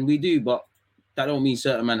season. We do, but that don't mean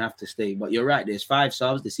certain men have to stay. But you're right. There's 5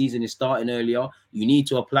 subs. The season is starting earlier. You need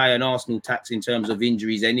to apply an Arsenal tax in terms of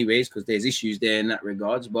injuries, anyways, because there's issues there in that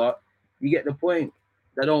regards. But you get the point.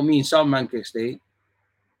 That don't mean some man can stay.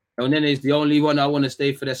 And then there's the only one I want to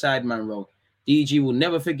stay for the sideman role. DG will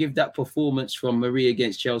never forgive that performance from Marie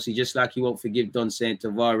against Chelsea, just like he won't forgive Don saying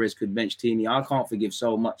Tavares could bench Tierney. I can't forgive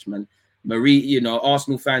so much, man. Marie, you know,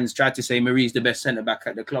 Arsenal fans tried to say Marie's the best centre-back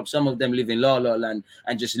at the club. Some of them live in La La Land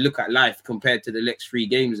and just look at life compared to the next 3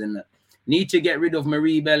 games and that. Need to get rid of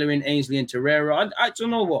Marie, Bellerin, Ainsley and Torreira. I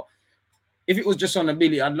don't know what. If it was just on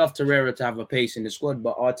ability, I'd love Torreira to have a pace in the squad,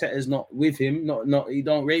 but Arteta's not with him. He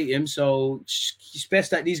don't rate him, so it's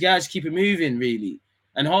best that these guys keep it moving, really.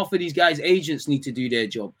 And half of these guys' agents need to do their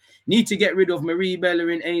job. Need to get rid of Marie,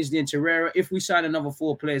 Bellerin, Ainsley, and Torreira. If we sign another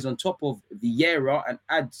 4 players on top of Vieira and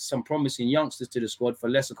add some promising youngsters to the squad for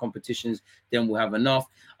lesser competitions, then we'll have enough.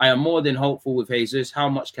 I am more than hopeful with Jesus. How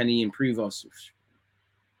much can he improve us?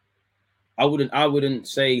 I wouldn't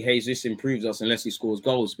say Jesus improves us unless he scores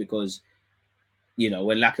goals, because, you know,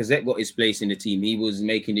 when Lacazette got his place in the team, he was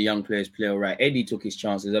making the young players play all right. Eddie took his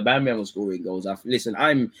chances. Aubameyang was scoring goals. Listen,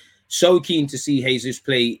 I'm so keen to see Jesus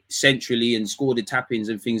play centrally and score the tap-ins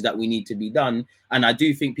and things that we need to be done. And I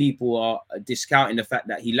do think people are discounting the fact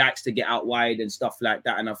that he likes to get out wide and stuff like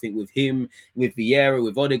that. And I think with him, with Vieira,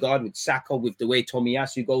 with Odegaard, with Saka, with the way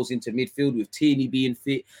Tomiyasu goes into midfield, with Tierney being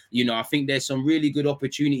fit, you know, I think there's some really good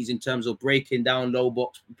opportunities in terms of breaking down low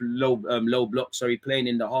block, playing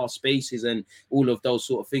in the half spaces and all of those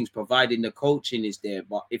sort of things, providing the coaching is there.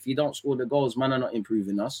 But if you don't score the goals, man, are not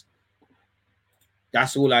improving us.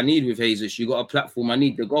 That's all I need with Jesus. You got a platform. I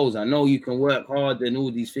need the goals. I know you can work hard and all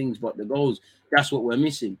these things, but the goals, that's what we're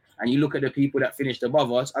missing. And you look at the people that finished above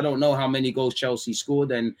us. I don't know how many goals Chelsea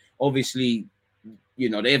scored. And obviously, you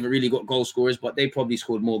know, they haven't really got goal scorers, but they probably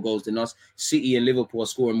scored more goals than us. City and Liverpool are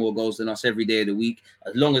scoring more goals than us every day of the week.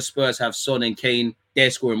 As long as Spurs have Son and Kane, they're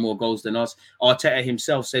scoring more goals than us. Arteta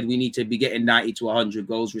himself said we need to be getting 90 to 100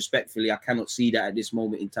 goals. Respectfully, I cannot see that at this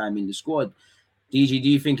moment in time in the squad. DG, do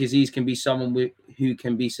you think Aziz can be someone who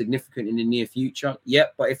can be significant in the near future?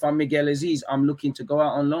 Yep, but if I'm Miguel Aziz, I'm looking to go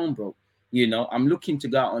out on loan, bro. You know, I'm looking to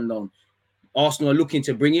go out on loan. Arsenal are looking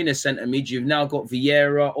to bring in a centre mid. You've now got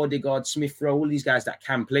Vieira, Odegaard, Smith-Rowe, all these guys that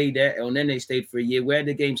can play there. El Nene stayed for a year. Where are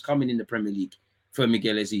the games coming in the Premier League for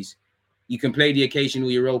Miguel Aziz? You can play the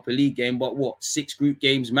occasional Europa League game, but what, 6 group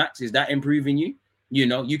games max? Is that improving you? You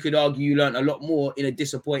know, you could argue you learned a lot more in a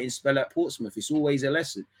disappointing spell at Portsmouth. It's always a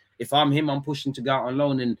lesson. If I'm him, I'm pushing to go out on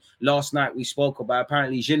loan. And last night we spoke about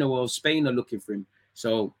apparently Genoa of Spain are looking for him.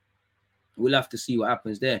 So we'll have to see what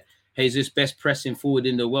happens there. Jesus best pressing forward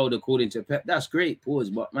in the world according to Pep. That's great, pause.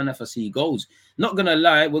 But man, if I see goals, not gonna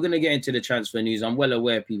lie, we're gonna get into the transfer news. I'm well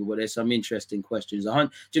aware, people, but there's some interesting questions. Do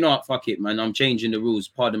you know what? Fuck it, man. I'm changing the rules.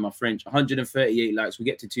 Pardon my French. 138 likes. We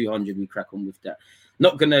get to 200. We crack on with that.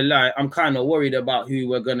 Not gonna lie, I'm kind of worried about who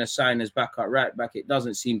we're gonna sign as backup right back. It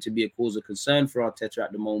doesn't seem to be a cause of concern for Arteta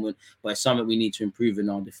at the moment, but it's something we need to improve in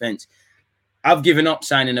our defense. I've given up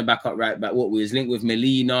signing a backup right back. What we was linked with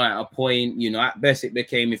Molina at a point, you know, at best it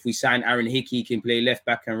became if we sign Aaron Hickey, he can play left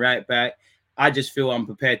back and right back. I just feel I'm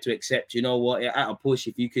prepared to accept, you know what, at a push,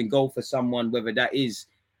 if you can go for someone, whether that is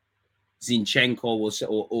Zinchenko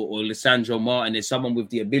or Lisandro Martinez, someone with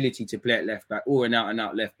the ability to play at left back or an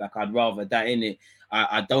out-and-out left back, I'd rather that in it.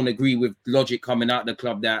 I don't agree with logic coming out of the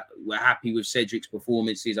club that we're happy with Cedric's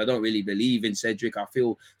performances. I don't really believe in Cedric. I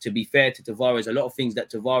feel, to be fair to Tavares, a lot of things that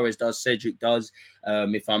Tavares does, Cedric does.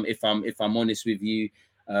 If I'm honest with you,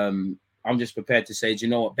 I'm just prepared to say, do you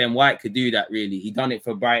know what, Ben White could do that. Really, he done it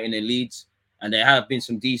for Brighton and Leeds, and there have been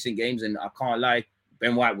some decent games. And I can't lie,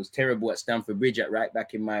 Ben White was terrible at Stamford Bridge at right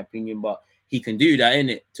back, in my opinion, but he can do that,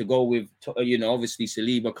 innit? To go with, you know, obviously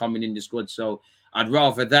Saliba coming in the squad, so I'd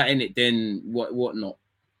rather that in it than what not.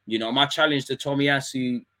 You know, my challenge to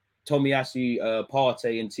Tomiyasu,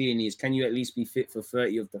 Partey and Tierney is, can you at least be fit for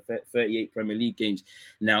 30 of the 38 Premier League games?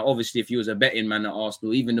 Now, obviously, if you was a betting man at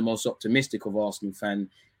Arsenal, even the most optimistic of Arsenal fan,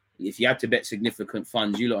 if you had to bet significant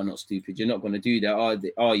funds, you lot are not stupid. You're not going to do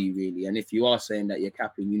that, are you really? And if you are saying that you're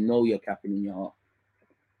capping, you know you're capping in your heart.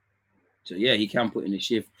 So, yeah, he can put in a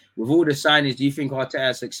shift. With all the signings, do you think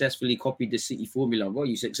Arteta successfully copied the City formula? Well,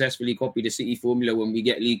 you successfully copied the City formula when we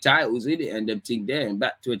get league titles, in it, and them thing there, and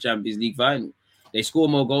back to a Champions League final. They score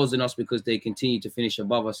more goals than us because they continue to finish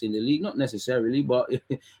above us in the league. Not necessarily, but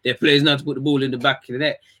their players know how to put the ball in the back of the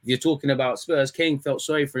net. If you're talking about Spurs, Kane felt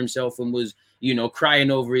sorry for himself and was, you know,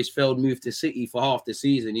 crying over his failed move to City for half the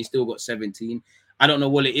season. He still got 17. I don't know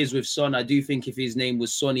what it is with Son. I do think if his name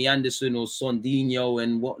was Sonny Anderson or Sondinho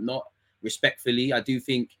and whatnot, respectfully, I do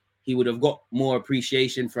think he would have got more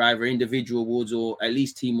appreciation for either individual awards or at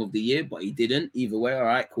least team of the year, but he didn't. Either way, all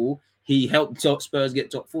right, cool. He helped Spurs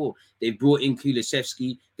get top four. They brought in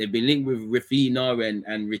Kulusevski. They've been linked with Rafinha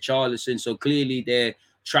and Richarlison. So clearly they're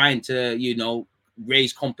trying to, you know,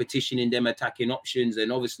 raise competition in them attacking options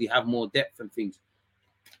and obviously have more depth and things.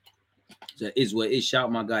 So it is what it is.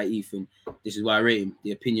 Shout my guy Ethan. This is why I rate him.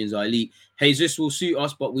 The opinions are elite. Jesus will suit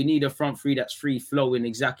us, but we need a front three that's free flowing,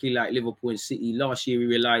 exactly like Liverpool and City. Last year we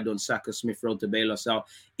relied on Saka, Smith Rowe to bail us out.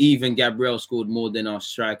 Even Gabriel scored more than our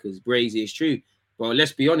strikers. Brazy, it's true. Well,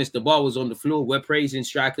 let's be honest, the bar was on the floor. We're praising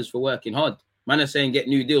strikers for working hard. Man are saying get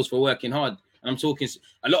new deals for working hard. I'm talking,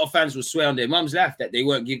 a lot of fans will swear on their mum's laugh that they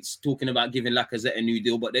weren't talking about giving Lacazette a new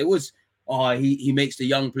deal, but there was, he makes the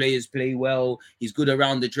young players play well. He's good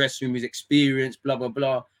around the dressing room, his experience, blah, blah,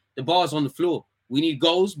 blah. The bar's on the floor. We need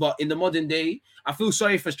goals, but in the modern day, I feel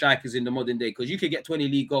sorry for strikers in the modern day because you could get 20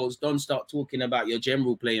 league goals. Don't start talking about your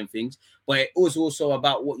general play and things, but it was also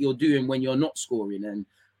about what you're doing when you're not scoring. And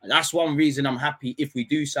that's one reason I'm happy if we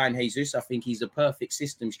do sign Jesus. I think he's a perfect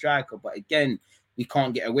system striker, but again, we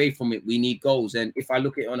can't get away from it. We need goals. And if I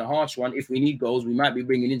look at it on a harsh one, if we need goals, we might be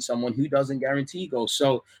bringing in someone who doesn't guarantee goals.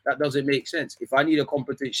 So that doesn't make sense. If I need a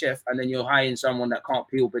competent chef and then you're hiring someone that can't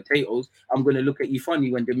peel potatoes, I'm going to look at you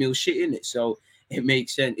funny when the meal's shit in it. So it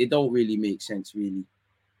makes sense. It don't really make sense, really,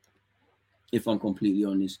 if I'm completely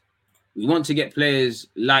honest. We want to get players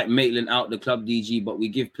like Maitland out the club, DG, but we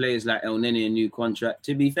give players like El Nene a new contract.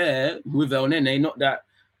 To be fair, with El Nene, not that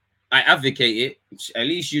I advocate it. At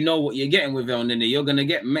least you know what you're getting with El Nene. You're going to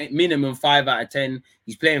get minimum 5 out of 10.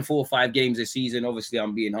 He's playing 4 or 5 games a season. Obviously,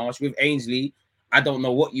 I'm being harsh. With Ainsley, I don't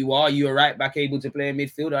know what you are. You're a right back able to play a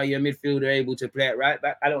midfielder. Are you a midfielder able to play at right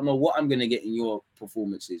back? I don't know what I'm going to get in your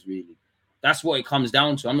performances, really. That's what it comes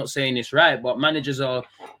down to. I'm not saying it's right, but managers are,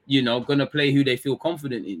 you know, going to play who they feel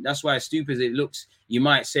confident in. That's why, as stupid as it looks, you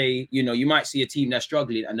might say, you know, you might see a team that's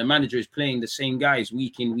struggling and the manager is playing the same guys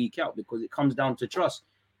week in, week out because it comes down to trust.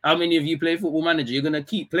 How many of you play Football Manager? You're going to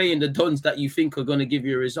keep playing the dons that you think are going to give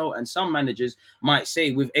you a result. And some managers might say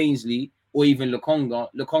with Ainsley or even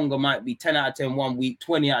Lokonga might be 10 out of 10 one week,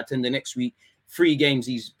 20 out of 10 the next week. 3 games,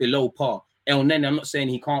 he's below par. El Nene, I'm not saying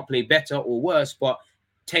he can't play better or worse, but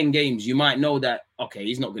 10 games, you might know that, okay,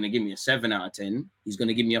 he's not going to give me a 7 out of 10. He's going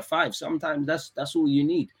to give me a 5. Sometimes that's all you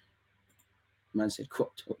need. Man said,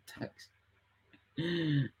 crop top tax.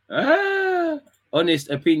 Honest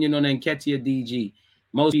opinion on Nketiah, DG.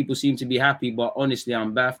 Most people seem to be happy, but honestly,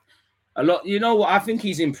 I'm baffed. A lot, you know what? I think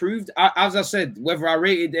he's improved. As I said, whether I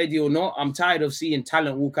rated Eddie or not, I'm tired of seeing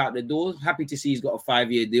talent walk out the door. Happy to see he's got a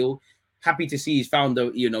 5-year deal. Happy to see he's found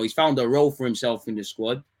a role for himself in the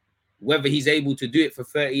squad. Whether he's able to do it for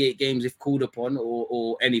 38 games if called upon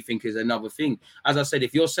or anything is another thing. As I said,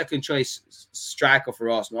 if you're second choice striker for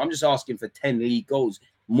Arsenal, I'm just asking for 10 league goals.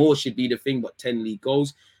 More should be the thing, but 10 league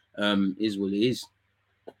goals is what it is.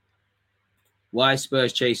 Why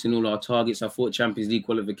Spurs chasing all our targets? I thought Champions League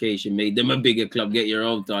qualification made them a bigger club. Get your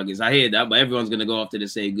own targets. I hear that, but everyone's going to go after the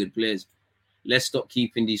same good players. Let's stop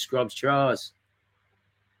keeping these scrubs. Trust.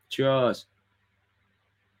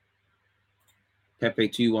 Pepe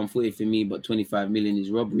 2-1 for me, but 25 million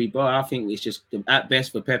is robbery. But I think it's just at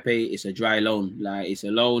best for Pepe, it's a dry loan. Like it's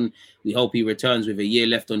a loan. We hope he returns with a year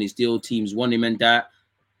left on his deal. Teams want him and that,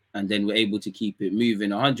 and then we're able to keep it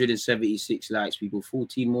moving. 176 likes, people,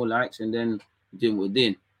 14 more likes, and then doing what we're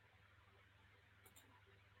doing.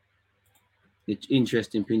 It's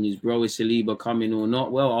interesting opinions, bro. Is Saliba coming or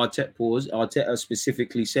not? Well, Arteta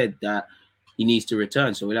specifically said that he needs to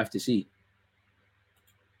return, so we'll have to see.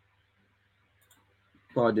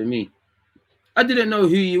 Pardon me. I didn't know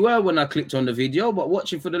who you were when I clicked on the video, but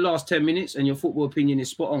watching for the last 10 minutes and your football opinion is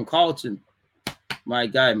spot on. Carlton, my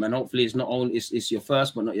guy, man. Hopefully it's not only it's your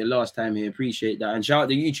first, but not your last time here. Appreciate that. And shout out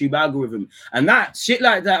the YouTube algorithm. And that shit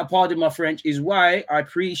like that, pardon my French, is why I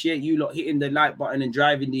appreciate you lot hitting the like button and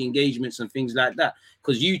driving the engagements and things like that.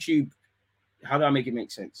 Because YouTube, how do I make it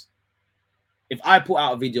make sense? If I put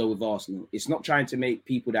out a video with Arsenal, it's not trying to make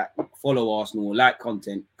people that follow Arsenal or like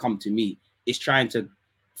content come to me. It's trying to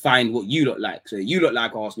find what you look like. So you look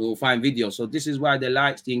like Arsenal, find videos. So this is why the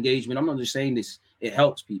likes, the engagement. I'm not just saying this. It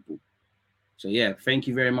helps people. So yeah, thank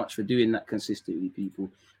you very much for doing that consistently, people.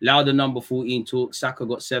 Louder number 14 talk. Saka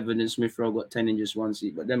got 7 and Smith Rowe got 10 in just one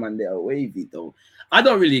seat. But them man, they're wavy though. I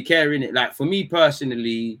don't really care in it. Like for me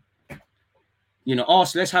personally, you know,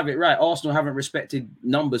 Arsenal, let's have it right. Arsenal haven't respected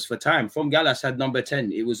numbers for time. From Gallas had number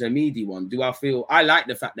 10. It was a meaty one. Do I feel I like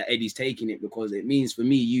the fact that Eddie's taking it because it means for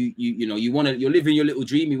me, you know, you're living your little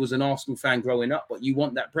dream. He was an Arsenal fan growing up, but you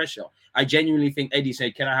want that pressure. I genuinely think Eddie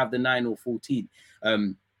said, can I have the 9 or 14?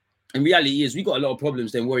 And reality is we got a lot of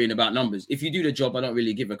problems then worrying about numbers. If you do the job, I don't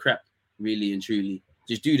really give a crap, really and truly.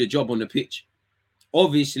 Just do the job on the pitch.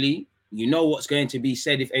 Obviously, you know what's going to be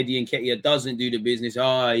said if Eddie Nketiah doesn't do the business.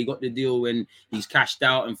 He got the deal when he's cashed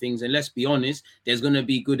out and things. And let's be honest, there's going to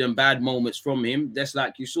be good and bad moments from him. That's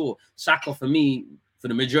like you saw. Saka, for me, for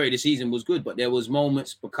the majority of the season was good. But there was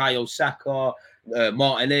moments, Bukayo Saka,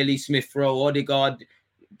 Martinelli, Smith Rowe, Odegaard,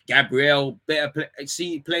 Gabriel,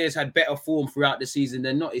 players had better form throughout the season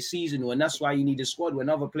than not. It's seasonal. And that's why you need a squad. When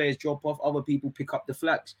other players drop off, other people pick up the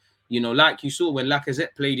flags. You know, like you saw when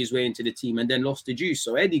Lacazette played his way into the team and then lost the juice.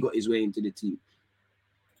 So Eddie got his way into the team.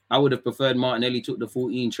 I would have preferred Martinelli took the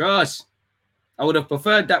 14. Trust. I would have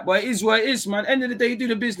preferred that, but it is what it is, man. End of the day, you do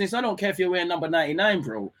the business. I don't care if you're wearing number 99,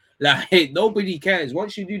 bro. Like, nobody cares.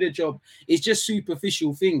 Once you do the job, it's just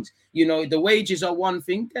superficial things. You know, the wages are one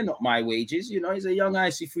thing. They're not my wages. You know, he's a young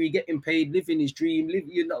IC3 getting paid, living his dream,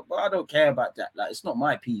 but I don't care about that. Like, it's not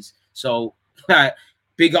my piece. So, like,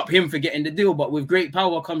 big up him for getting the deal, but with great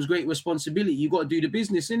power comes great responsibility. You got to do the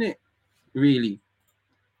business, innit? Really.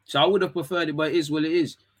 So I would have preferred it, but it is what it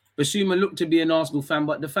is. Basuma looked to be an Arsenal fan,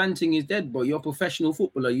 but the fan thing is dead, bro. You're a professional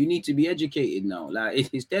footballer. You need to be educated now.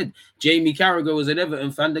 Like, it's dead. Jamie Carragher was an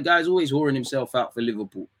Everton fan. The guy's always whoring himself out for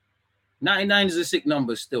Liverpool. 99 is a sick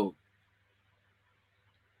number still.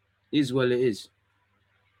 Is what it is.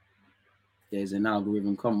 There's an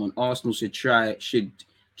algorithm. Come on. Arsenal should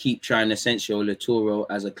keep trying to censure Lautaro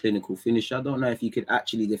as a clinical finisher. I don't know if you could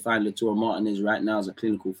actually define Lautaro Martinez right now as a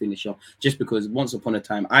clinical finisher, just because once upon a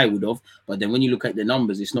time I would have, but then when you look at the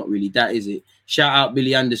numbers, it's not really that, is it? Shout out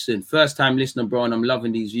Billy Anderson, first time listener, bro, and I'm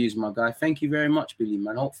loving these views, my guy. Thank you very much, Billy,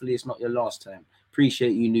 man. Hopefully it's not your last time.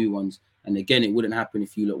 Appreciate you new ones. And again, it wouldn't happen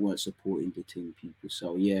if you lot weren't supporting the team, people.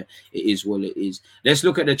 So yeah, it is what it is. Let's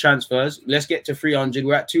look at the transfers. Let's get to 300.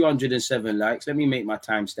 We're at 207 likes. Let me make my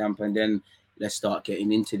timestamp and then let's start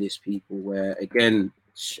getting into this, people, where, again,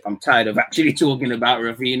 I'm tired of actually talking about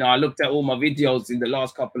Raphinha. I looked at all my videos in the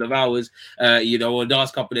last couple of hours, you know, or the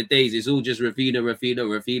last couple of days. It's all just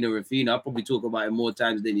Raphinha. I'll probably talk about it more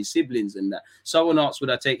times than his siblings and that. Someone asked,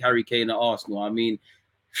 would I take Harry Kane at Arsenal? I mean,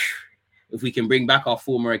 if we can bring back our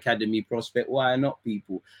former academy prospect, why not,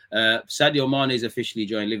 people? Sadio Mane is officially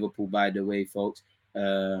joined Liverpool, by the way, folks.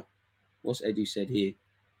 What's Edu said here?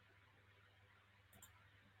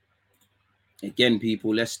 Again,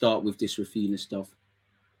 people, let's start with this Raphinha stuff.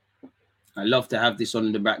 I love to have this on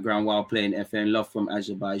in the background while playing FM. Love from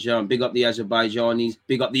Azerbaijan. Big up the Azerbaijanis.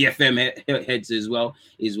 Big up the FM heads as well,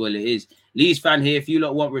 is what it is. Lee's fan here. If you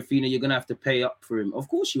lot want Raphinha, you're going to have to pay up for him. Of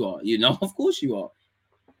course you are. You know, of course you are.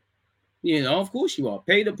 You know, of course you are.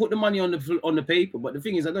 Put the money on the paper. But the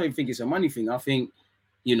thing is, I don't even think it's a money thing. I think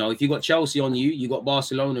You know, if you got Chelsea on you, you got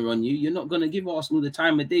Barcelona on you, you're not going to give Arsenal the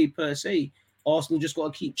time of day per se. Arsenal just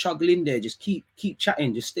got to keep chugging there, just keep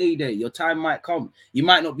chatting, just stay there. Your time might come. You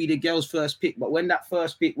might not be the girl's first pick, but when that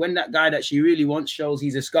first pick, when that guy that she really wants shows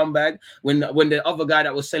he's a scumbag, when the other guy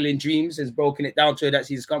that was selling dreams has broken it down to her that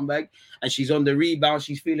she's a scumbag, and she's on the rebound,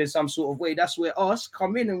 she's feeling some sort of way, that's where us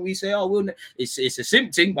come in and we say, oh, it's a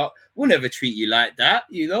symptom, but we'll never treat you like that.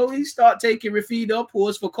 You know, we start taking Raphinha,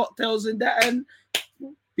 pause for cocktails and that, and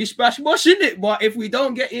bish bash bosh, in it. But if we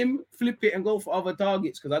don't get him, flip it and go for other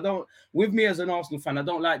targets. Because with me as an Arsenal fan, I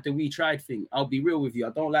don't like the we tried thing. I'll be real with you.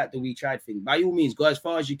 I don't like the we tried thing. By all means, go as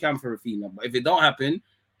far as you can for Raphinha. But if it don't happen,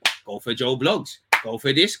 go for Joe Bloggs. Go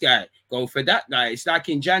for this guy. Go for that guy. It's like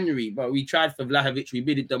in January, but we tried for Vlahovic. We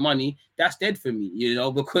bidded the money. That's dead for me, you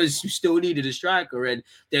know, because you still needed a striker. And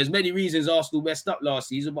there's many reasons Arsenal messed up last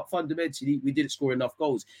season, but fundamentally, we didn't score enough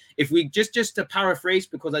goals. If we just to paraphrase,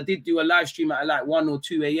 because I did do a live stream at like 1 or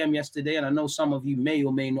 2 a.m. yesterday, and I know some of you may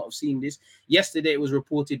or may not have seen this. Yesterday, it was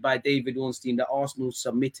reported by David Ornstein that Arsenal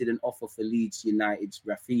submitted an offer for Leeds United's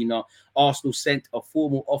Raphinha. Arsenal sent a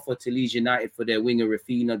formal offer to Leeds United for their winger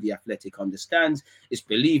Raphinha. The Athletic understands. It's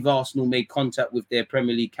believed Arsenal made contact with their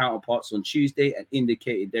Premier League counterparts on Tuesday and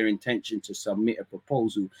indicated their intention to submit a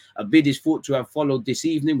proposal. A bid is thought to have followed this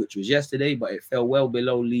evening, which was yesterday, but it fell well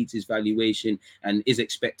below Leeds' valuation and is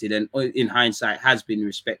expected, and in hindsight has been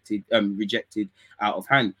rejected out of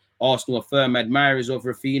hand. Arsenal are firm admirers of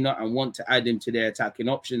Raphinha and want to add him to their attacking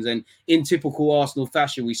options. And in typical Arsenal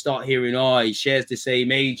fashion, we start hearing, oh, he shares the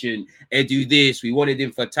same agent, Edu this, we wanted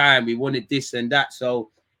him for time, we wanted this and that. So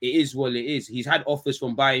it is what it is. He's had offers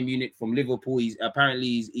from Bayern Munich, from Liverpool. He's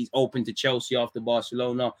open to Chelsea after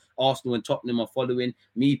Barcelona. Arsenal and Tottenham are following.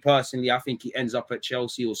 Me personally, I think he ends up at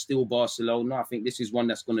Chelsea or still Barcelona. I think this is one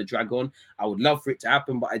that's going to drag on. I would love for it to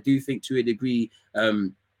happen, but I do think to a degree,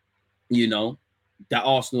 you know, that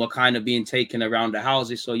Arsenal are kind of being taken around the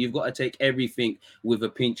houses. So you've got to take everything with a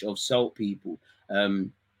pinch of salt, people.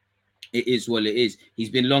 It is what it is. He's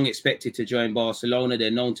been long expected to join Barcelona.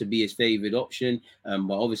 They're known to be his favoured option,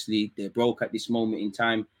 but obviously they're broke at this moment in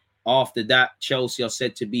time. After that, Chelsea are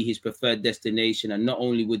said to be his preferred destination, and not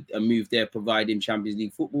only would a move there provide him Champions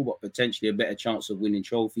League football, but potentially a better chance of winning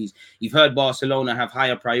trophies. You've heard Barcelona have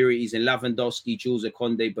higher priorities in Lewandowski, Jules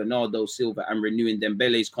Koundé, Bernardo Silva, and renewing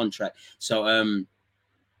Dembele's contract. So,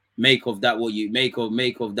 make of that what you make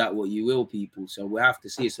of that what you will, people. So we'll have to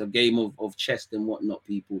see. It's a game of chess and whatnot,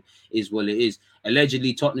 people. Is what it is.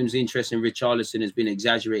 Allegedly, Tottenham's interest in Richarlison has been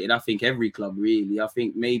exaggerated. I think every club, really. I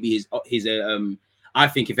think maybe I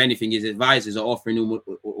think if anything, his advisors are offering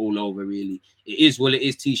all over, really. It is what it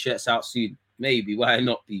is. T-shirts out soon. Maybe. Why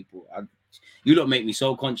not, people? You don't make me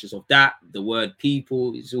so conscious of that. The word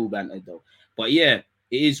people, it's all banter though. But yeah,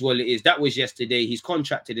 it is what it is. That was yesterday. He's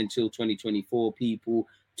contracted until 2024, people.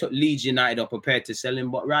 Leeds United are prepared to sell him,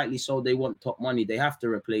 but rightly so. They want top money. They have to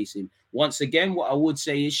replace him. Once again, what I would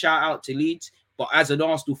say is shout out to Leeds. But as an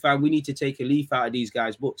Arsenal fan, we need to take a leaf out of these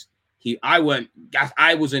guys' books. I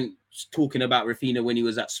wasn't talking about Raphinha when he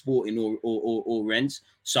was at Sporting or Rennes.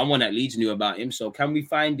 Someone at Leeds knew about him. So can we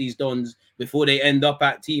find these dons before they end up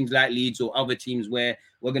at teams like Leeds or other teams where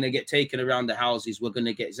we're going to get taken around the houses? We're going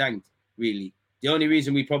to get zanged, really. The only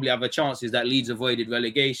reason we probably have a chance is that Leeds avoided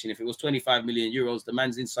relegation. If it was 25 million euros, the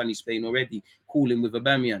man's in sunny Spain already, cooling with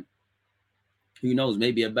Aubameyang. Who knows?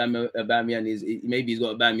 Maybe Aubameyang maybe he's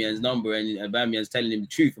got Aubameyang's number and Aubameyang's telling him the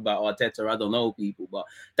truth about Arteta. I don't know, people, but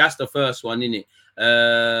that's the first one, innit?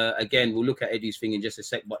 Again, we'll look at Edu's thing in just a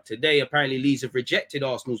sec. But today, apparently, Leeds have rejected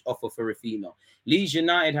Arsenal's offer for Raphinha. Leeds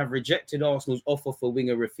United have rejected Arsenal's offer for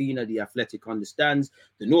winger Raphinha. The Athletic understands.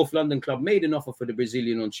 The North London club made an offer for the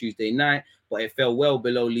Brazilian on Tuesday night, but it fell well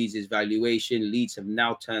below Leeds' valuation. Leeds have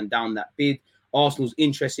now turned down that bid. Arsenal's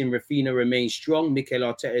interest in Raphinha remains strong. Mikel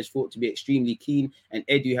Arteta is thought to be extremely keen, and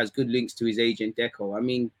Edu has good links to his agent Deco. I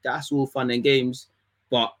mean, that's all fun and games,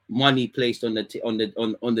 but money placed on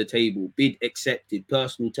the table, bid accepted,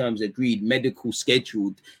 personal terms agreed, medical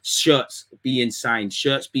scheduled, shirts being signed,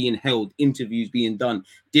 shirts being held, interviews being done.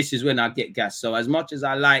 This is when I get gas. So as much as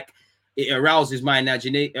I like, it arouses my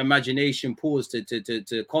imagination pause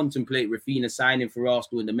to contemplate Raphinha signing for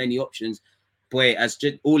Arsenal and the many options. Boy, as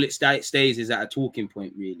just all it stays is at a talking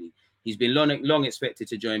point, really. He's been long expected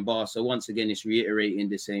to join Barca. So once again, it's reiterating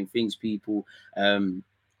the same things, people.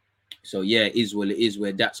 So yeah, it is what it is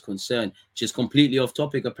where that's concerned. Just completely off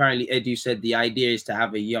topic. Apparently, Edu said the idea is to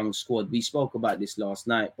have a young squad. We spoke about this last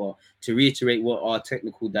night, but to reiterate what our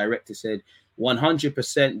technical director said,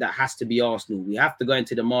 100% that has to be Arsenal. We have to go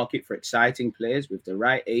into the market for exciting players with the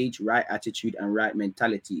right age, right attitude, and right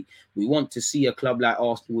mentality. We want to see a club like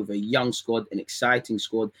Arsenal with a young squad, an exciting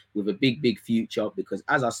squad with a big future, because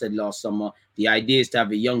as I said last summer, the idea is to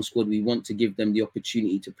have a young squad. We want to give them the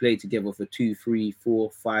opportunity to play together for 2, 3,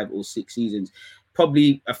 4, 5, or 6 seasons.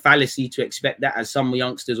 Probably a fallacy to expect that, as some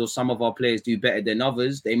youngsters or some of our players do better than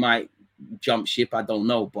others. They might jump ship, I don't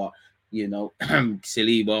know, but you know,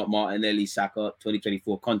 Saliba, Martinelli, Saka,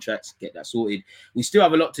 2024 contracts, get that sorted. We still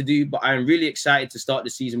have a lot to do, but I'm really excited to start the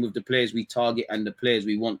season with the players we target and the players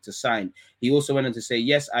we want to sign. He also went on to say,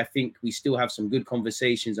 yes, I think we still have some good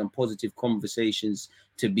conversations and positive conversations,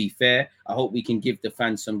 to be fair. I hope we can give the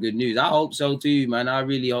fans some good news. I hope so too, man. I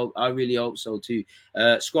really hope so too.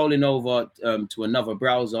 Scrolling over to another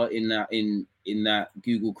browser in that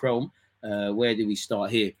Google Chrome, where do we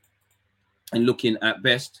start here? And looking at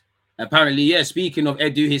best. Apparently, yeah, speaking of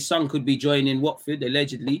Edu, his son could be joining Watford,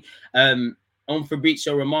 allegedly. On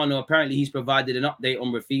Fabrizio Romano, apparently he's provided an update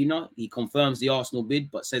on Raphinha. He confirms the Arsenal bid,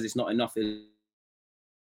 but says it's not enough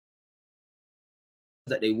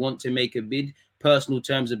that they want to make a bid. Personal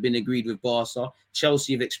terms have been agreed with Barca.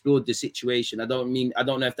 Chelsea have explored the situation. I don't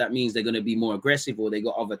know if that means they're going to be more aggressive or they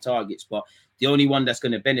got other targets, but the only one that's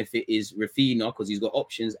going to benefit is Raphinha, because he's got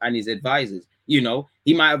options, and his advisors. You know,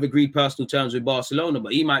 he might have agreed personal terms with Barcelona,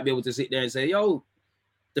 but he might be able to sit there and say, yo,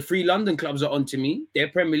 the 3 London clubs are onto me. They're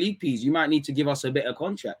Premier League Ps. You might need to give us a better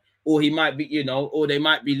contract. Or he might be, you know, or they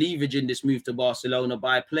might be leveraging this move to Barcelona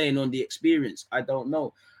by playing on the experience. I don't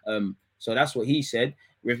know. So that's what he said.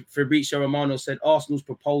 Fabrizio Romano said Arsenal's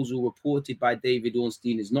proposal, reported by David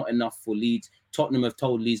Ornstein, is not enough for Leeds. Tottenham have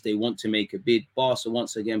told Leeds they want to make a bid. Barca,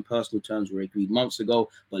 once again, personal terms were agreed months ago,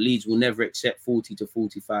 but Leeds will never accept 40 to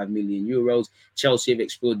 45 million euros. Chelsea have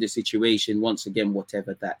explored the situation, once again,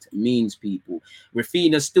 whatever that means, people.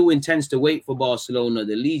 Raphinha still intends to wait for Barcelona.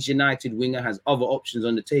 The Leeds United winger has other options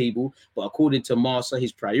on the table, but according to Marca,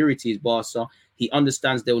 his priority is Barca. He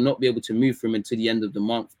understands they will not be able to move for him until the end of the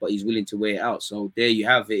month, but he's willing to wait it out. So there you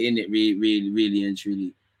have it, in it, really and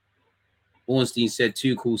truly. Ornstein said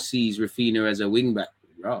Tuchel sees Raphinha as a wingback.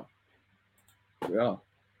 Bro.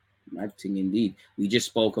 Mad thing indeed. We just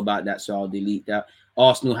spoke about that, so I'll delete that.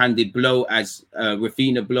 Arsenal handed blow as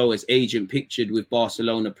Raphinha blow as agent pictured with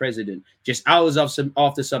Barcelona president. Just hours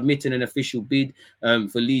after submitting an official bid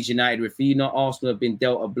for Leeds United Raphinha, Arsenal have been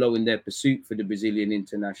dealt a blow in their pursuit for the Brazilian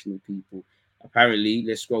international, people. Apparently,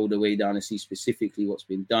 let's scroll the way down and see specifically what's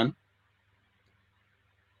been done.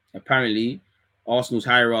 Apparently, Arsenal's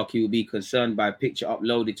hierarchy will be concerned by a picture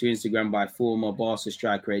uploaded to Instagram by former Barca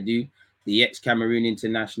striker Edu. The ex-Cameroon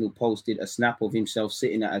international posted a snap of himself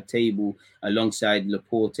sitting at a table alongside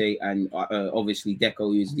Laporte and obviously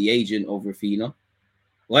Deco, who's the agent of Raphinha.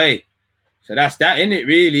 Wait, so that's that, isn't it,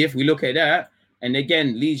 really, if we look at that? And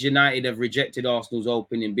again, Leeds United have rejected Arsenal's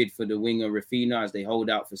opening bid for the winger Raphinha as they hold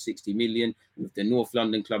out for 60 million, with the North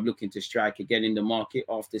London club looking to strike again in the market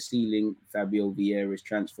after sealing Fabio Vieira's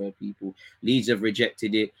transfer, people. Leeds have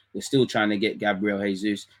rejected it. We're still trying to get Gabriel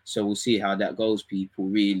Jesus, so we'll see how that goes, people,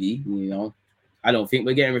 really. You know, I don't think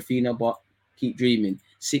we're getting Raphinha, but keep dreaming.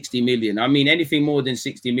 60 million. I mean, anything more than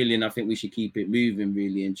 60 million, I think we should keep it moving,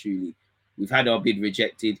 really and truly. We've had our bid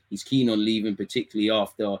rejected. He's keen on leaving, particularly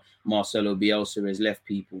after Marcelo Bielsa has left,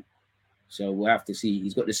 people. So we'll have to see.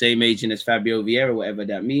 He's got the same agent as Fabio Vieira, whatever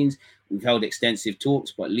that means. We've held extensive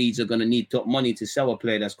talks, but Leeds are going to need top money to sell a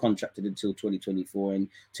player that's contracted until 2024. And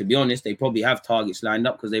to be honest, they probably have targets lined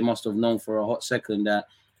up, because they must have known for a hot second that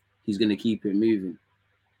he's going to keep it moving.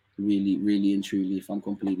 Really and truly, if I'm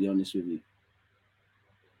completely honest with you.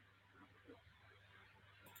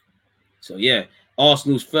 So, yeah.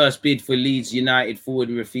 Arsenal's first bid for Leeds United forward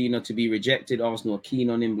Raphinha to be rejected. Arsenal are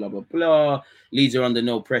keen on him, blah, blah, blah. Leeds are under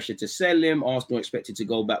no pressure to sell him. Arsenal expected to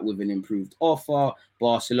go back with an improved offer.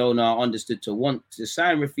 Barcelona are understood to want to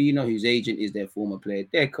sign Raphinha, whose agent is their former player,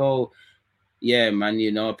 Deco. Yeah, man,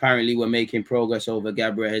 you know, apparently we're making progress over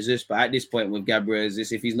Gabriel Jesus, but at this point with Gabriel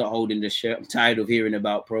Jesus, if he's not holding the shirt, I'm tired of hearing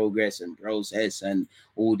about progress and process and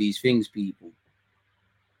all these things, people.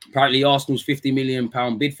 Apparently, Arsenal's £50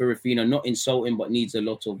 million bid for Raphinha, not insulting, but needs a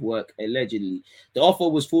lot of work, allegedly. The offer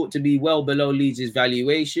was thought to be well below Leeds'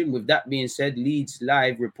 valuation. With that being said, Leeds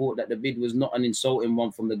Live report that the bid was not an insulting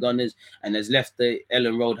one from the Gunners and has left the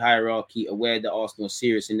Ellen Road hierarchy aware that Arsenal are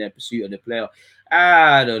serious in their pursuit of the player.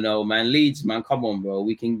 I don't know, man. Leeds, man, come on, bro.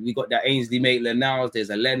 We got that Ainsley Maitland-Niles. There's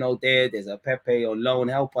a Leno there. There's a Pepe on loan.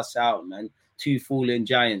 Help us out, man. 2 fallen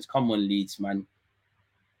giants. Come on, Leeds, man.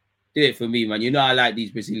 Do it for me, man. You know I like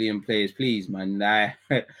these Brazilian players. Please, man.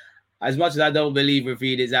 As much as I don't believe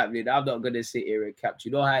Raphinha is happening, I'm not going to sit here and capture.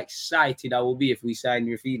 You know how excited I will be if we sign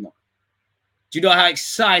Raphinha. Do you know how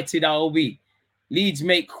excited I'll be? Leeds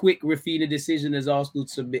make quick Raphinha decision as Arsenal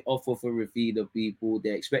submit offer for Raphinha. People,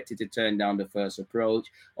 they're expected to turn down the first approach.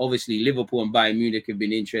 Obviously, Liverpool and Bayern Munich have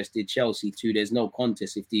been interested. Chelsea too. There's no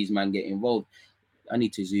contest if these men get involved. I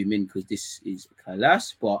need to zoom in because this is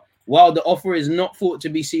class. But while the offer is not thought to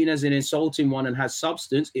be seen as an insulting one and has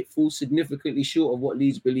substance, it falls significantly short of what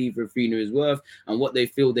Leeds believe Raphinha is worth and what they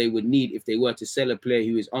feel they would need if they were to sell a player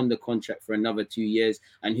who is under contract for another 2 years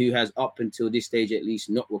and who has up until this stage at least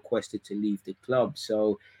not requested to leave the club.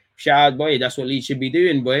 So shout out, boy, that's what Leeds should be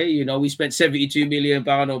doing, boy. You know, we spent £72 million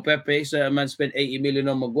on Pepe. Certain man spent 80 million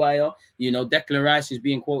on Maguire. You know, Declan Rice is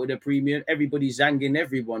being quoted a premium. Everybody's zanging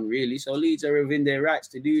everyone, really. So Leeds are within their rights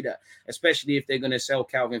to do that, especially if they're going to sell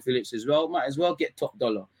Calvin Phillips as well. Might as well get top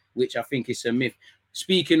dollar, which I think is a myth.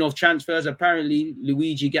 Speaking of transfers, apparently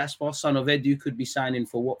Luigi Gaspar, son of Edu, could be signing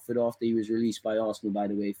for Watford after he was released by Arsenal, by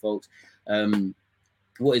the way, folks.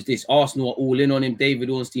 What is this? Arsenal are all in on him. David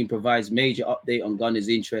Ornstein provides major update on Gunners'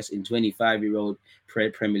 interest in 25-year-old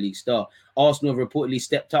Premier League star. Arsenal have reportedly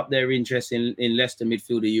stepped up their interest in Leicester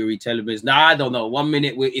midfielder Yuri Telemans. Now, I don't know. 1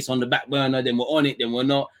 minute it's on the back burner, then we're on it, then we're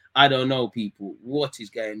not. I don't know, people. What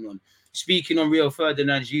is going on? Speaking on Rio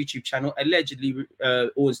Ferdinand's YouTube channel, allegedly,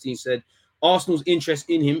 Ornstein said, Arsenal's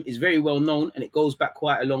interest in him is very well known and it goes back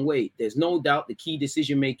quite a long way. There's no doubt the key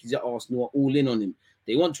decision makers at Arsenal are all in on him.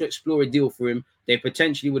 They want to explore a deal for him. They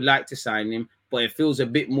potentially would like to sign him, but it feels a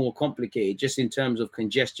bit more complicated just in terms of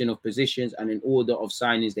congestion of positions and in order of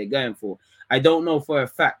signings they're going for. I don't know for a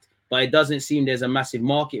fact, but it doesn't seem there's a massive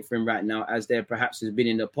market for him right now as there perhaps has been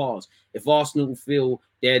in the past. If Arsenal feel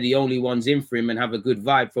they're the only ones in for him and have a good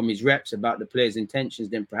vibe from his reps about the player's intentions,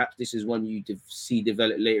 then perhaps this is one you see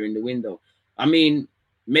develop later in the window. I mean,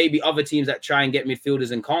 maybe other teams that try and get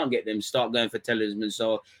midfielders and can't get them start going for Talisman.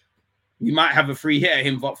 So we might have a free hit at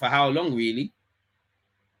him, but for how long, really?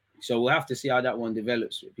 So we'll have to see how that one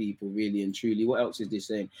develops for people, really and truly. What else is this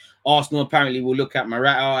saying? Arsenal apparently will look at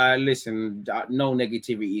Morata. Listen, no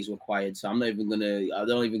negativity is required, so I'm not even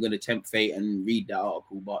gonna tempt fate and read that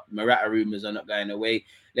article. But Morata rumors are not going away.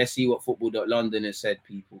 Let's see what Football.London has said,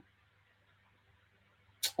 people.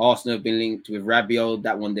 Arsenal have been linked with Rabiot.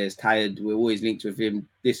 That one there's tired. We're always linked with him.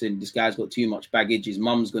 Listen, this guy's got too much baggage. His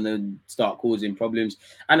mum's gonna start causing problems,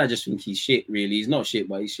 and I just think he's shit. Really, he's not shit,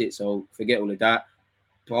 but he's shit. So forget all of that.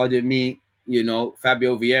 Pardon me, you know,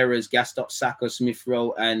 Fabio Vieira's gassed up Saka, Smith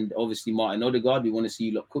Rowe, and obviously Martin Odegaard. We want to see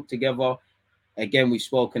you lot cook together. Again, we've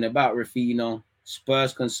spoken about Raphinha.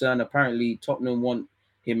 Spurs concern. Apparently, Tottenham want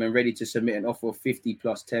him and ready to submit an offer of 50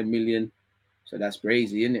 plus 10 million. So that's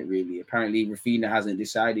crazy, isn't it, really? Apparently, Raphinha hasn't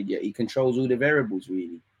decided yet. He controls all the variables,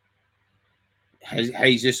 really.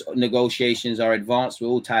 Jesus negotiations are advanced. We're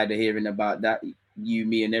all tired of hearing about that. You,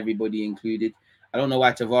 me, and everybody included. I don't know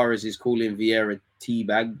why Tavares is calling Vieira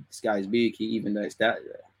teabag. This guy's beaky, even though it's that.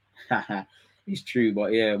 It's true,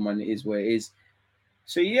 but yeah, man, it is what it is.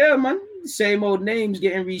 So yeah, man, same old names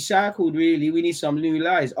getting recycled, really. We need some new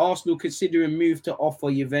lies. Arsenal considering move to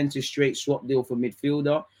offer Juventus straight swap deal for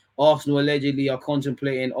midfielder. Arsenal allegedly are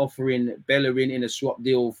contemplating offering Bellerin in a swap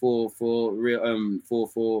deal for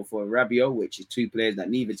Rabiot, which is two players that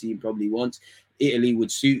neither team probably wants. Italy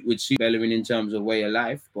would suit Bellerin in terms of way of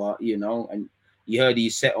life, but you know, and you heard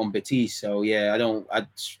he's set on Betis, so yeah,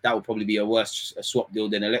 that would probably be a worse swap deal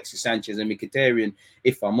than Alexis Sanchez and Mkhitaryan,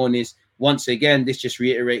 if I'm honest. Once again, this just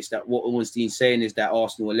reiterates that what Ornstein's saying is that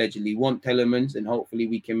Arsenal allegedly want Telemans, and hopefully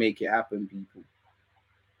we can make it happen, people.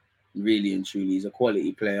 Really and truly, he's a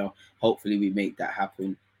quality player. Hopefully we make that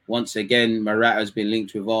happen. Once again, Morata has been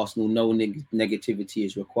linked with Arsenal. No negativity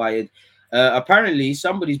is required. Apparently,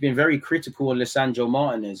 somebody's been very critical on Lisandro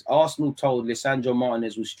Martinez. Arsenal told Lisandro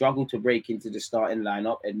Martinez will struggle to break into the starting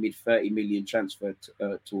lineup amid 30 million transfer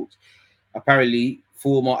talks. Apparently,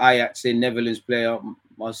 former Ajax in Netherlands player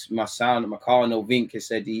Marcano Vink has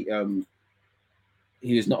said he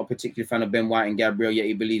was not a particular fan of Ben White and Gabriel, yet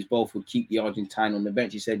he believes both would keep the Argentine on the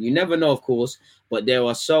bench. He said, you never know, of course, but there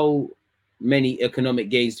are so many economic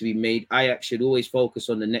gains to be made. Ajax should always focus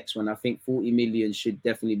on the next one. I think 40 million should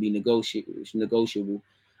definitely be negotiable.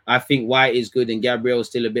 I think White is good and Gabriel is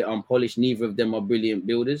still a bit unpolished. Neither of them are brilliant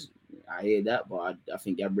builders. I hear that, but I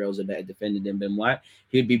think Gabriel's a better defender than Ben White.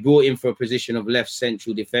 He'd be brought in for a position of left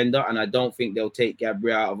central defender, and I don't think they'll take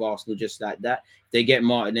Gabriel out of Arsenal just like that. If they get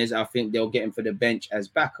Martinez, I think they'll get him for the bench as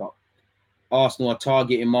backup. Arsenal are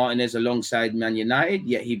targeting Martinez alongside Man United,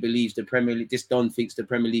 yet he believes the Premier League. This Don thinks the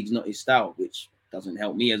Premier League's not his style, which doesn't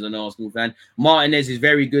help me as an Arsenal fan. Martinez is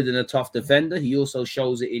very good and a tough defender. He also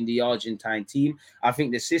shows it in the Argentine team. I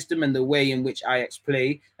think the system and the way in which Ajax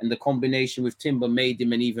play and the combination with Timber made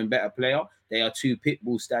him an even better player. They are two pit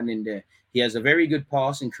bulls standing there. He has a very good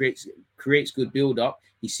pass and creates good build-up.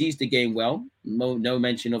 He sees the game well. No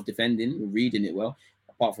mention of defending, reading it well.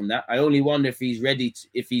 Apart from that, I only wonder if he's ready,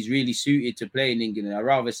 if he's really suited to play in England. I'd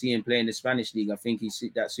rather see him play in the Spanish league. I think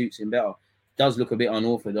that suits him better. Does look a bit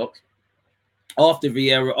unorthodox. After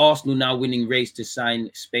Vieira, Arsenal now winning race to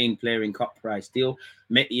sign Spain player in cut price deal.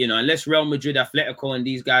 You know, unless Real Madrid, Atletico, and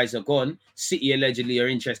these guys are gone, City allegedly are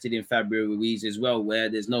interested in Fabio Ruiz as well, where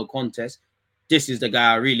there's no contest. This is the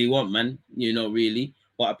guy I really want, man. You know, really.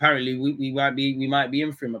 But apparently we might be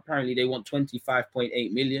in for him. Apparently they want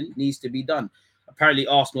 25.8 million. Needs to be done. Apparently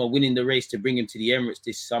Arsenal are winning the race to bring him to the Emirates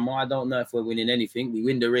this summer. I don't know if we're winning anything. We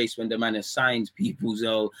win the race when the man has signed people.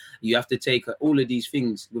 So you have to take all of these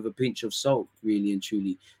things with a pinch of salt, really and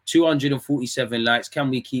truly. 247 likes. Can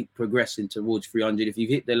we keep progressing towards 300? If you've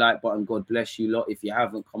hit the like button, God bless you lot. If you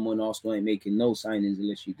haven't, come on, Arsenal ain't making no signings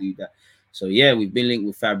unless you do that. So yeah, we've been linked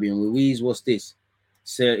with Fabian Ruiz. What's this?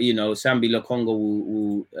 So, you know, Sambi Lokonga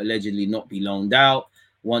will allegedly not be loaned out.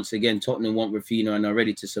 Once again, Tottenham want Raphinha and are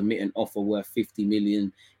ready to submit an offer worth 50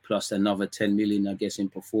 million plus another 10 million, I guess, in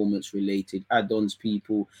performance-related add-ons,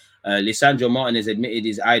 people. Lisandro Martin has admitted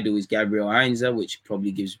his idol is Gabriel Heinze, which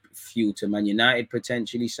probably gives fuel to Man United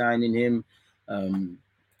potentially signing him.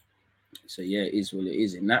 So, yeah, it is what it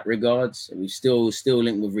is in that regard. So we're still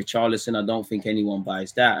linked with Richarlison. I don't think anyone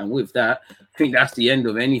buys that. And with that, I think that's the end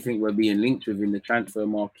of anything we're being linked with in the transfer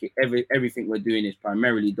market. Everything we're doing is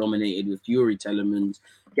primarily dominated with Yuri Telemans,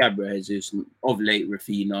 Gabriel Jesus, of late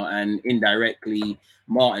Raphinha, and indirectly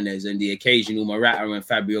Martinez, and the occasional Morata and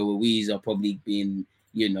Fabio Ruiz are probably being,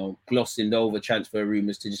 you know, glossing over transfer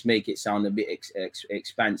rumours to just make it sound a bit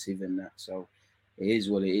expansive and that. So it is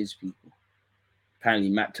what it is, people.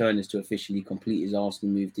 Apparently, Matt Turner's to officially complete his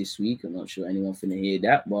Arsenal move this week. I'm not sure anyone's going to hear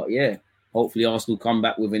that. But, yeah, hopefully Arsenal come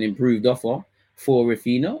back with an improved offer for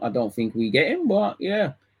Raphinha. I don't think we get him. But,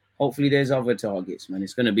 yeah, hopefully there's other targets, man.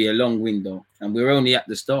 It's going to be a long window. And we're only at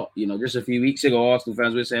the start. You know, just a few weeks ago, Arsenal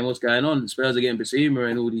fans were saying, what's going on? Spurs are getting Basuma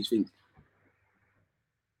and all these things.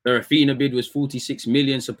 The Raphinha bid was 46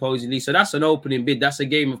 million, supposedly. So that's an opening bid. That's a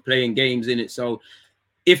game of playing games, in it. So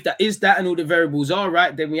if that is that and all the variables are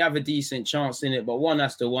right, then we have a decent chance in it. But one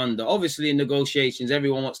has to wonder. Obviously, in negotiations,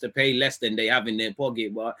 everyone wants to pay less than they have in their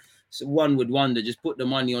pocket. But so one would wonder, just put the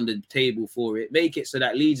money on the table for it. Make it so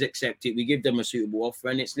that Leeds accept it. We give them a suitable offer.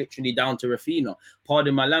 And it's literally down to Raphinha.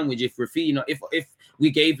 Pardon my language. If Raphinha, if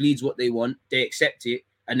we gave Leeds what they want, they accept it.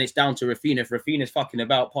 And it's down to Raphinha. If Raphinha's fucking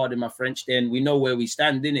about, pardon my French, then we know where we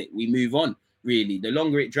stand in it. We move on. Really, the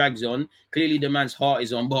longer it drags on, clearly the man's heart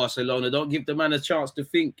is on Barcelona. Don't give the man a chance to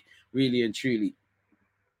think, really and truly.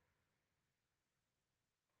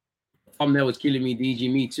 Thumbnail was killing me,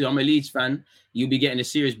 DG. Me too. I'm a Leeds fan. You'll be getting a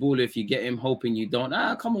serious baller if you get him, hoping you don't.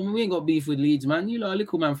 Come on, we ain't got beef with Leeds, man. You lot a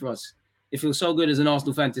little man for us. It feels so good as an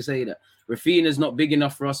Arsenal fan to say that. Raphinha's not big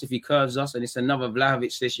enough for us if he curves us, and it's another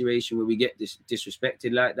Vlahovic situation where we get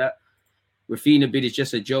disrespected like that. Raphinha bid is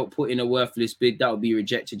just a joke. Put in a worthless bid that will be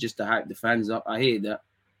rejected just to hype the fans up. I hear that,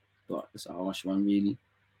 but it's a harsh one, really.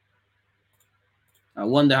 I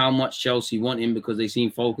wonder how much Chelsea want him because they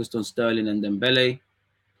seem focused on Sterling and Dembele.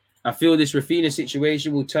 I feel this Raphinha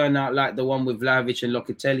situation will turn out like the one with Vlahovic and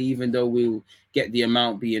Locatelli, even though we'll get the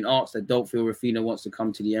amount being asked. I don't feel Raphinha wants to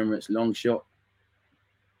come to the Emirates. Long shot.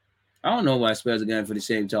 I don't know why Spurs are going for the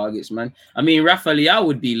same targets, man. I mean, Rafa Leao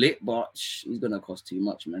would be lit, but he's going to cost too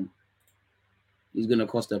much, man. He's going to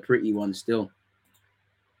cost a pretty one still.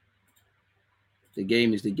 The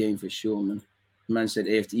game is the game for sure, man. The man said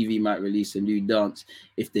AFTV might release a new dance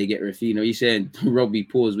if they get Raphinha. He said Robbie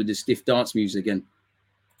paused with the stiff dance moves again.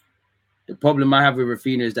 The problem I have with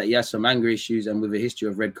Raphinha is that he has some anger issues and with a history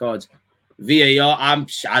of red cards. VAR,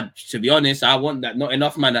 to be honest, I want that. Not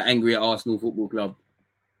enough man are angry at Arsenal Football Club.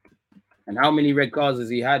 And how many red cards has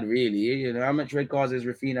he had, really? You know, how much red cards has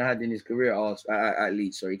Raphinha had in his career at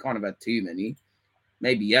Leeds? So he can't have had too many.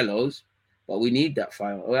 Maybe yellows, but we need that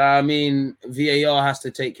file. Well, I mean, VAR has to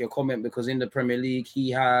take your comment because in the Premier League, he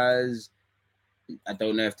has, I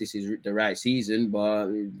don't know if this is the right season, but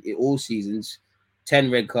all seasons, 10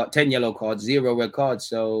 yellow cards, 0 red cards.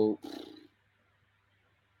 So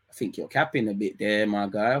I think you're capping a bit there, my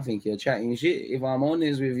guy. I think you're chatting shit, if I'm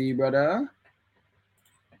honest with you, brother.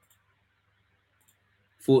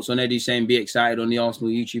 Thoughts on Eddie saying be excited on the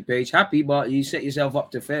Arsenal YouTube page? Happy, but you set yourself up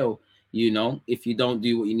to fail. You know, if you don't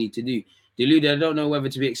do what you need to do. Deluded, I don't know whether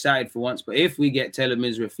to be excited for once, but if we get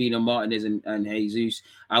Telemans, Raphinha, Martinez, and Jesus,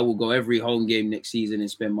 I will go every home game next season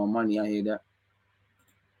and spend my money. I hear that.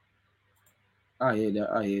 I hear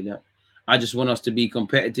that. I hear that. I just want us to be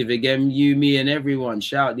competitive again. You, me, and everyone.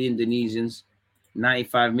 Shout the Indonesians.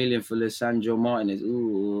 95 million for Lisandro Martinez.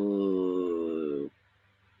 Ooh.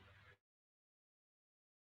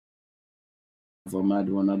 For a mad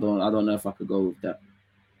one. I don't know if I could go with that.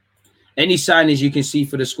 Any signings you can see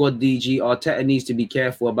for the squad, DG, Arteta needs to be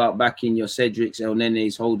careful about backing your Cedrics, El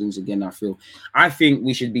Nene's, Holdings again, I think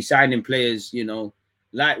we should be signing players, you know,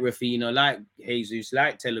 like Rafinha, like Jesus,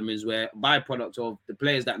 like Telemans, where byproduct of the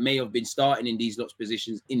players that may have been starting in these lots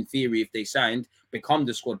positions, in theory, if they signed, become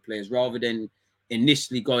the squad players rather than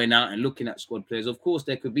initially going out and looking at squad players. Of course,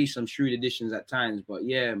 there could be some shrewd additions at times, but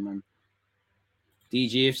yeah, man.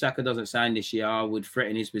 DG, if Saka doesn't sign this year, I would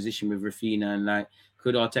threaten his position with Rafinha and like,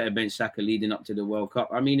 could Arteta bench Saka leading up to the World Cup?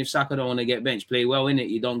 I mean, if Saka don't want to get benched, play well in it.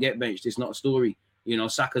 You don't get benched. It's not a story. You know,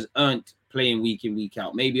 Saka's earned playing week in, week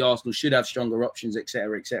out. Maybe Arsenal should have stronger options,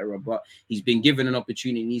 etc., etc. But he's been given an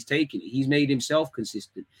opportunity and he's taken it. He's made himself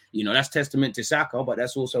consistent. You know, that's testament to Saka, but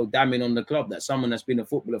that's also damning on the club that someone that's been a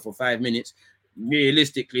footballer for 5 minutes,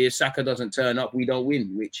 realistically, if Saka doesn't turn up, we don't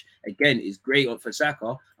win, which again is great for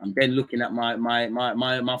Saka. I'm then looking at my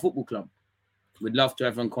football club. We'd love to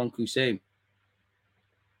have Nkunku same.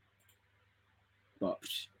 But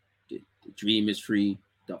the dream is free.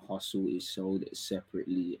 The hustle is sold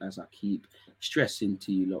separately, as I keep stressing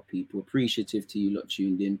to you lot, people. Appreciative to you lot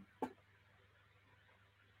tuned in.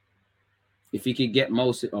 If he could get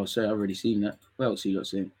most... Oh, sorry, I've already seen that. What else are you lot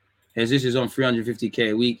saying? As this is on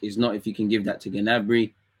 350k a week. It's not if you can give that to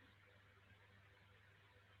Gnabry.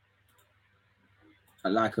 I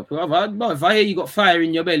like a... Bro, if I hear you got fire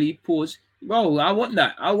in your belly, pause. Bro, I want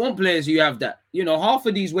that. I want players who have that. You know, half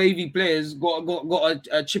of these wavy players got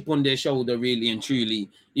a chip on their shoulder, really and truly.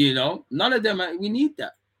 You know, none of them. We need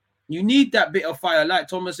that. You need that bit of fire, like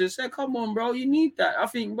Thomas has said. Come on, bro, you need that. I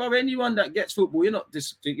think, bro, anyone that gets football,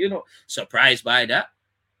 you're not surprised by that.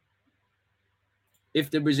 If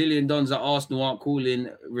the Brazilian dons at Arsenal aren't calling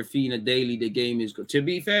Rafinha daily, the game is good. To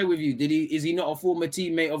be fair with you, is he not a former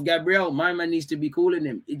teammate of Gabriel? My man needs to be calling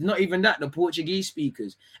him. It's not even that. The Portuguese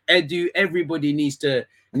speakers, Edu, everybody needs to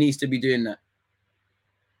be doing that.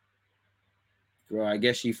 Bro, I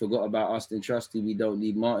guess you forgot about Austin Trusty. We don't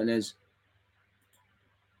need Martinez.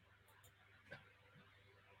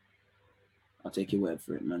 I'll take your word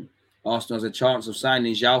for it, man. Arsenal has a chance of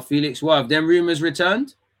signing João Felix. What, have them rumours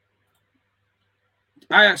returned?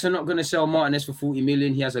 Ajax are not going to sell Martinez for 40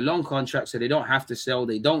 million. He has a long contract, so they don't have to sell.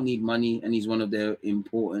 They don't need money, and he's one of their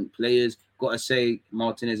important players. Got to say,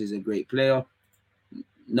 Martinez is a great player.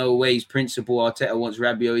 No way his principal Arteta wants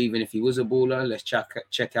Rabiot, even if he was a baller. Let's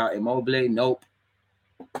check out Immobile. Nope.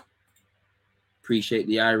 Appreciate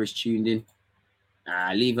the Irish tuned in.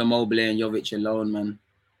 Leave Immobile and Jovic alone, man.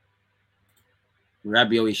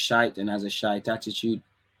 Rabiot is shite and has a shite attitude.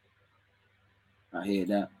 I hear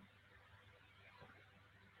that.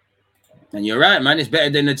 And you're right, man. It's better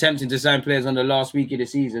than attempting to sign players on the last week of the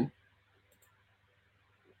season.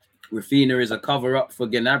 Rafinha is a cover-up for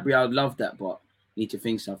Gnabry. I'd love that, but need to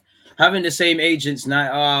think stuff. Having the same agents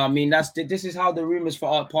now, I mean, this is how the rumors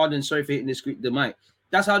for pardon, sorry for hitting the mic.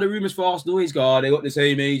 That's how the rumors for Arsenal always go. Oh, they got the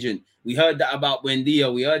same agent. We heard that about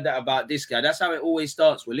Buendia. We heard that about this guy. That's how it always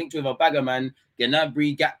starts. We're linked with a bagger man,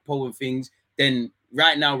 Gnabry, Gakpo, and things. Then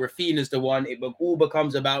right now, Rafinha's the one. It all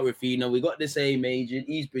becomes about Rafinha. We got the same agent.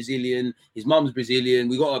 He's Brazilian. His mum's Brazilian.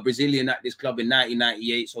 We got a Brazilian at this club in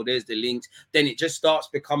 1998. So there's the links. Then it just starts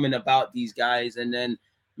becoming about these guys. And then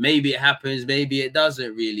maybe it happens. Maybe it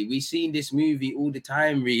doesn't really. We've seen this movie all the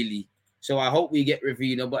time, really. So I hope we get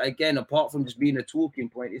Rafinha. But again, apart from just being a talking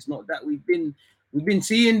point, it's not that we've been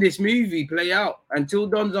seeing this movie play out. Until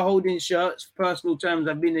Dons are holding shirts, personal terms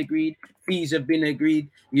have been agreed, fees have been agreed,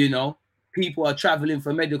 you know. People are traveling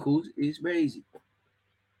for medicals. It's crazy.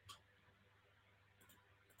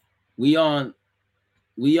 We aren't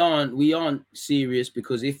serious,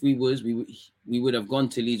 because if we was, we would have gone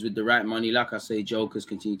to Leeds with the right money. Like I say, jokers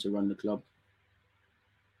continue to run the club.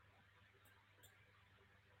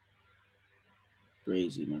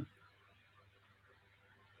 Crazy, man.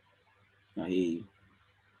 I hear you.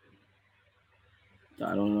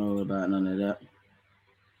 I don't know about none of that.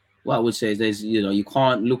 What I would say is you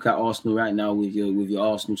can't look at Arsenal right now with your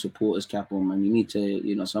Arsenal supporters cap on, man. You need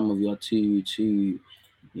to, some of you are too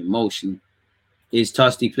emotional. Is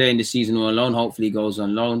Tusty playing the season on loan? Hopefully he goes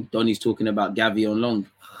on loan. Donny's talking about Gavi on loan.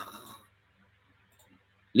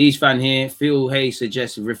 Leeds fan here. Phil Hay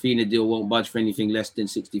suggests Rafinha deal won't budge for anything less than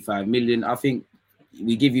 65 million. I think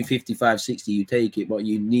we give you 55, 60, you take it, but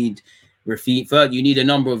you need Third, you need a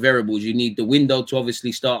number of variables. You need the window to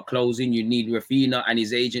obviously start closing. You need Rafinha and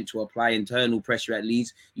his agent to apply internal pressure at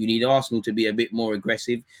Leeds. You need Arsenal to be a bit more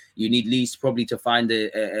aggressive. You need Leeds probably to find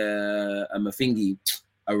a Mafingi,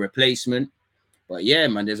 a replacement. But yeah,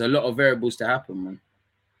 man, there's a lot of variables to happen, man.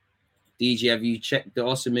 DG, have you checked the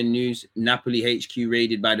Osimhen news? Napoli HQ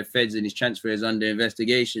raided by the feds and his transfer is under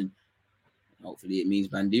investigation. Hopefully it means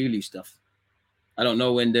Bandulu stuff. I don't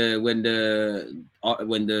know when the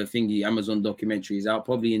thingy Amazon documentary is out,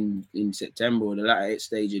 probably in September or the latter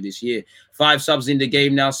stage of this year. 5 subs in the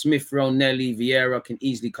game now. Smith Rowe, Nelly, Vieira can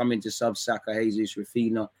easily come into sub. Saka, Jesus,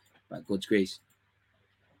 Rafinha, by God's grace.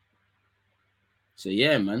 So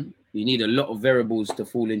yeah, man, you need a lot of variables to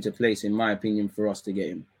fall into place, in my opinion, for us to get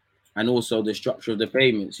him. And also the structure of the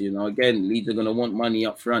payments. You know, again, Leeds are gonna want money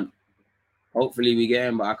up front. Hopefully we get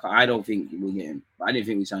him, but I don't think we'll get him. I didn't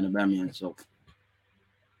think we signed Aubameyang, so.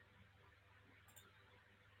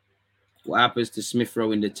 What happens to Smith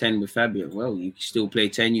Rowe in the 10 with Fabio? Well, you still play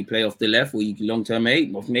 10, you play off the left, or you can long-term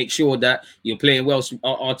 8. But make sure that you're playing well.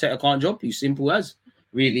 Arteta can't drop you, simple as,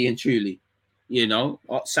 really and truly. You know,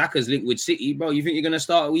 Saka's linked with City, bro. You think you're going to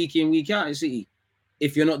start week in, week out in City?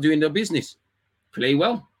 If you're not doing the business, play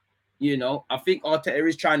well. You know, I think Arteta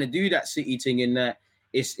is trying to do that City thing in that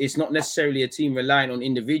it's not necessarily a team relying on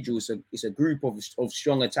individuals. It's a group of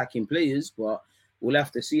strong attacking players, but we'll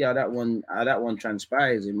have to see how that one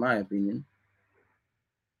transpires, in my opinion.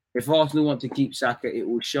 If Arsenal want to keep Saka, it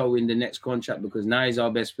will show in the next contract because now he's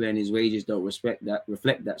our best player and his wages don't reflect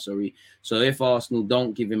that. So if Arsenal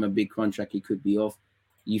don't give him a big contract, he could be off.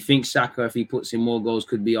 You think Saka, if he puts in more goals,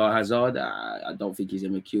 could be our Hazard? I don't think he's a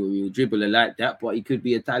mercurial dribbler like that, but he could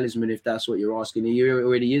be a talisman if that's what you're asking. He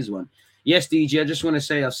already is one. Yes, DG, I just want to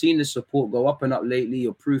say I've seen the support go up and up lately.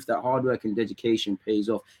 Your proof that hard work and dedication pays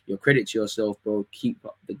off. Your credit to yourself, bro. Keep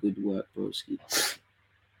up the good work, broski.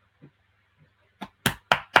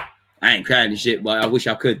 I ain't crying and shit, but I wish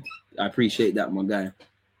I could. I appreciate that, my guy.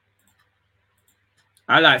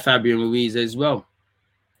 I like Fabian Ruiz as well.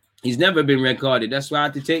 He's never been red carded. That's why I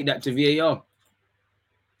had to take that to VAR.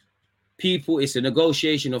 People, it's a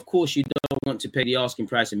negotiation. Of course, you don't want to pay the asking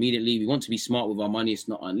price immediately. We want to be smart with our money. It's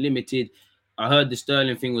not unlimited. I heard the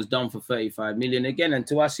Sterling thing was done for 35 million. Again,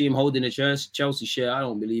 until I see him holding a Chelsea share, I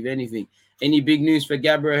don't believe anything. Any big news for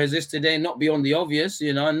Gabriel Jesus today? Not beyond the obvious,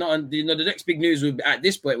 the next big news at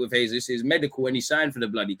this point with Jesus is medical and he signed for the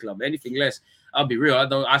bloody club. Anything less, I'll be real. I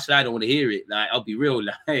don't want to hear it. Like, I'll be real.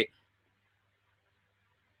 Like,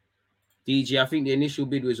 DG, I think the initial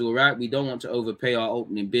bid was all right. We don't want to overpay our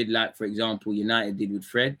opening bid, like, for example, United did with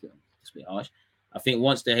Fred. It's a bit harsh. I think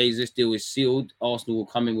once the Jesus deal is sealed, Arsenal will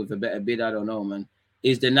come in with a better bid. I don't know, man.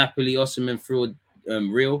 Is the Napoli Osimhen fraud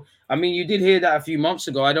real? I mean, you did hear that a few months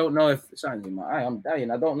ago. I don't know if something's in my eye. I'm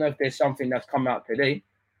dying. I don't know if there's something that's come out today.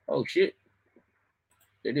 Oh shit,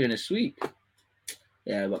 they're doing a sweep.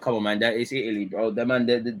 Yeah, but come on, man. That is Italy, bro. The man,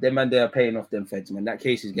 they are paying off them feds, man. That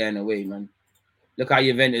case is going away, man. Look how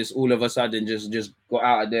Juventus all of a sudden just got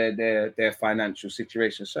out of their financial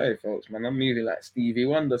situation. Sorry, folks, man. I'm moving like Stevie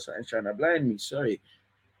Wonder. Something's trying to blind me. Sorry.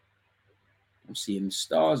 I'm seeing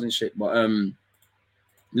stars and shit. But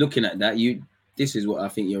looking at that, this is what I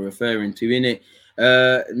think you're referring to, innit?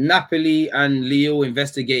 Napoli and Leo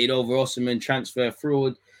investigated over Osimhen transfer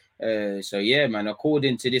fraud. So yeah, man.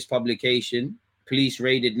 According to this publication, police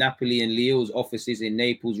raided Napoli and Leo's offices in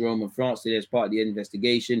Naples, Rome, and France as part of the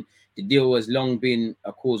investigation. The deal has long been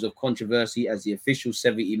a cause of controversy as the official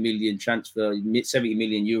 70 million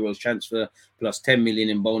euros transfer plus 10 million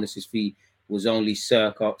in bonuses fee was only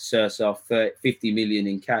circa 50 million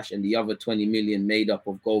in cash, and the other 20 million made up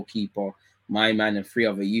of goalkeeper, my man, and 3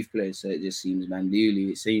 other youth players. So it just seems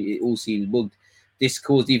manduli. It all seems bugged. This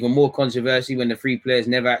caused even more controversy when the 3 players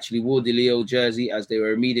never actually wore the Leo jersey, as they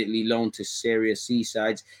were immediately loaned to Serious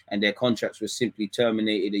Seasides and their contracts were simply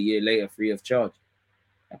terminated a year later free of charge.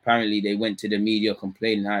 Apparently, they went to the media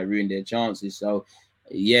complaining how it ruined their chances. So,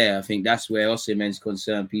 yeah, I think that's where Osimhen's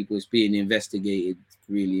concerned. People is being investigated,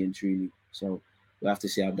 really and truly. So, we'll have to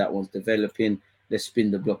see how that one's developing. Let's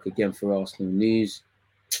spin the block again for Arsenal news.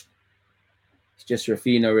 It's just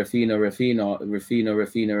Rafinha.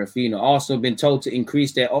 Arsenal have been told to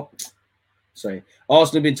increase their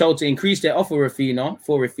Arsenal have been told to increase their offer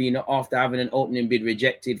for Rafinha after having an opening bid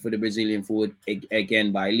rejected for the Brazilian forward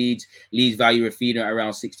again by Leeds. Leeds value Rafinha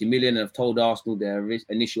around 60 million and have told Arsenal their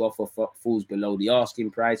initial offer falls below the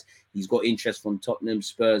asking price. He's got interest from Tottenham,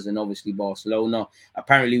 Spurs, and obviously Barcelona.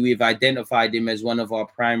 Apparently, we've identified him as one of our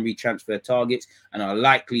primary transfer targets and are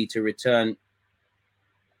likely to return.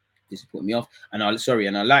 This is putting me off. And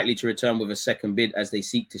are likely to return with a second bid as they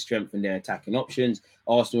seek to strengthen their attacking options.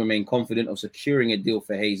 Arsenal remain confident of securing a deal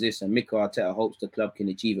for Jesus, and Mikel Arteta hopes the club can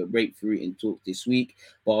achieve a breakthrough in talks this week.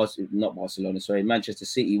 Manchester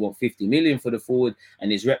City want 50 million for the forward,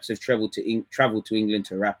 and his reps have traveled to England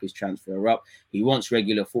to wrap his transfer up. He wants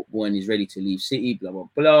regular football and he's ready to leave City, blah, blah,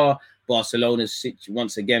 blah. Barcelona's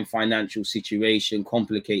once again financial situation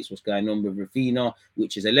complicates what's going on with Raphinha,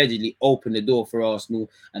 which has allegedly opened the door for Arsenal,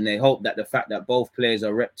 and they hope that the fact that both players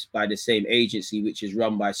are repped by the same agency, which is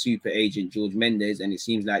run by super agent George Mendes, and it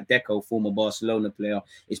seems like Deco, former Barcelona player,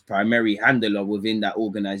 is primary handler within that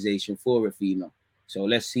organization for Raphinha. So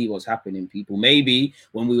let's see what's happening, people. Maybe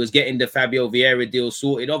when we was getting the Fabio Vieira deal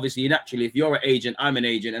sorted, obviously, naturally, if you're an agent, I'm an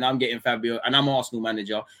agent, and I'm getting Fabio, and I'm Arsenal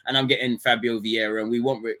manager, and I'm getting Fabio Vieira, and we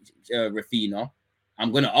want Raphinha, I'm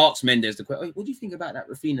going to ask Mendes the question, what do you think about that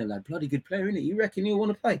Raphinha lad? Bloody good player, isn't it? You reckon he'll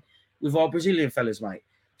want to play with our Brazilian fellas, mate?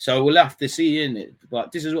 So we'll have to see, innit?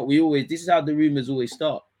 But this is what this is how the rumours always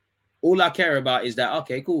start. All I care about is that,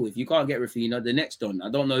 okay, cool. If you can't get Raphinha, the next one. I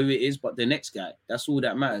don't know who it is, but the next guy. That's all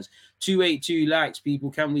that matters. 282 likes, people.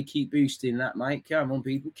 Can we keep boosting that, mate? Come on,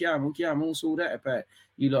 people. Come on. All that about.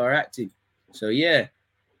 You lot are acting. So, yeah.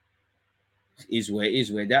 Is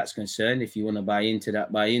where that's concerned. If you want to buy into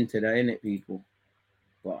that, innit, people?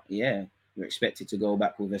 But, yeah. We're expected to go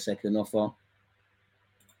back with a second offer.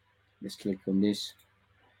 Let's click on this.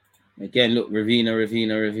 Again, look. Raphinha,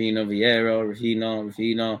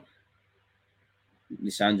 Vieira.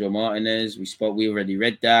 Lisandro Martinez, we already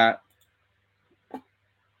read that.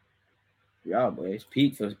 Yeah, boy, it's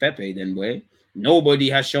peak for Pepe then, boy. Nobody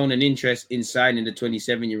has shown an interest in signing the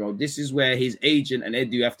 27-year-old. This is where his agent and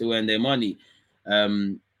Edu have to earn their money.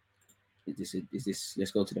 Is this?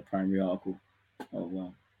 Let's go to the primary article. Oh,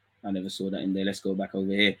 wow. I never saw that in there. Let's go back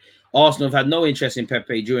over here. Arsenal have had no interest in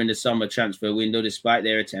Pepe during the summer transfer window, despite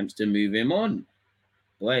their attempts to move him on.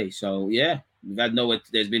 Boy, so, yeah.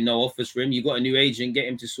 There's been no offers for him. You got a new agent, get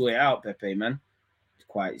him to sort it out, Pepe, man.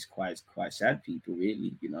 It's quite sad, people,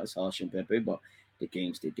 really. You know, it's harsh on Pepe, but the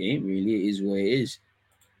game's the game, really. It is what it is.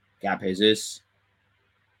 Gab Jesus.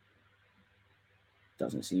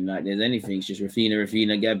 Doesn't seem like there's anything. It's just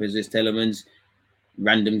Raphinha, Gab Jesus, Telemans,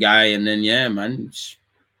 random guy, and then, yeah, man.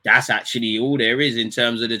 That's actually all there is in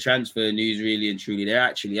terms of the transfer news, really and truly. There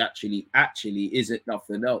actually isn't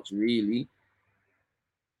nothing else, really.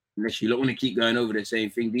 Unless you don't want to keep going over the same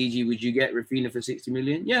thing. DG, would you get Raphinha for 60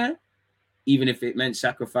 million? Yeah. Even if it meant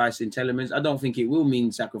sacrificing Telemans. I don't think it will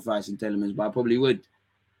mean sacrificing Telemans, but I probably would.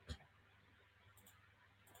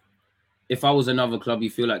 If I was another club, you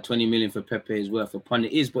feel like 20 million for Pepe is worth a punt.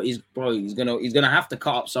 It is, but he's gonna have to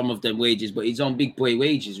cut up some of them wages, but he's on big boy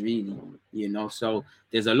wages, really. You know, so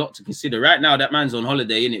there's a lot to consider. Right now, that man's on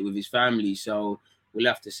holiday, innit, with his family. So we'll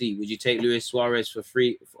have to see. Would you take Luis Suarez for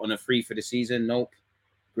free for the season? Nope.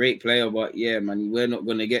 Great player, but yeah, man, we're not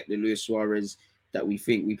going to get the Luis Suarez that we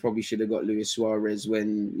think. We probably should have got Luis Suarez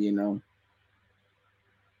when, you know,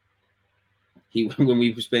 when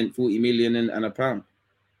we spent 40 million and a pound.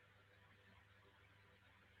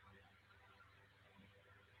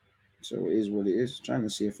 So it is what it is. Trying to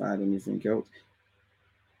see if I had anything else.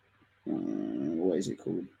 What is it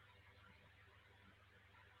called?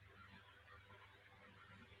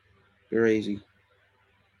 Crazy.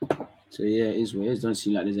 So, yeah, it is what it is. Don't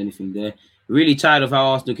seem like there's anything there. Really tired of how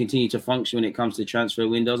Arsenal continue to function when it comes to transfer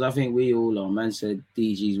windows. I think we all are. Man said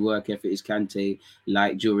DG's work ethic is Kante,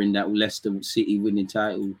 like during that Leicester City winning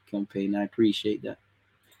title campaign. I appreciate that.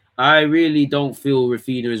 I really don't feel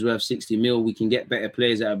Raphinha is worth 60 mil. We can get better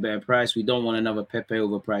players at a better price. We don't want another Pepe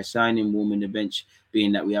overpriced signing, warming the bench,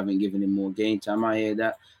 being that we haven't given him more game time. I hear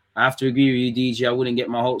that. I have to agree with you, DG. I wouldn't get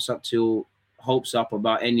my hopes up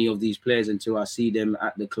about any of these players until I see them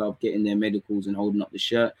at the club getting their medicals and holding up the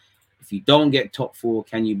shirt. If you don't get top four,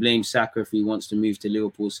 can you blame Saka if he wants to move to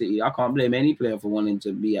Liverpool City? I can't blame any player for wanting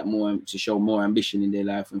to be at to show more ambition in their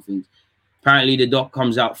life and things. Apparently, the doc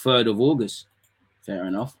comes out 3rd of August. Fair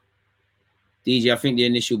enough. DG, I think the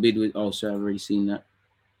initial bid was... Oh, sorry, I've already seen that.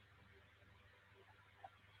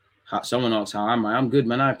 Someone asked how am I? I'm good,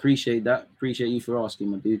 man. I appreciate that. Appreciate you for asking,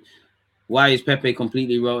 my dude. Why is Pepe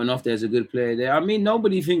completely written off? There's a good player there. I mean,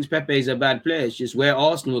 nobody thinks Pepe is a bad player. It's just where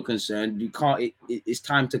Arsenal are concerned, you can't. It's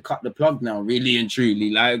time to cut the plug now, really and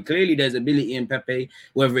truly. Like, clearly, there's ability in Pepe.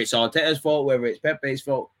 Whether it's Arteta's fault, whether it's Pepe's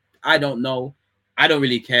fault, I don't know. I don't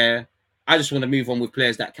really care. I just want to move on with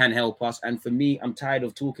players that can help us. And for me, I'm tired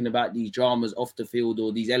of talking about these dramas off the field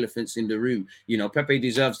or these elephants in the room. You know, Pepe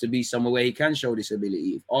deserves to be somewhere where he can show this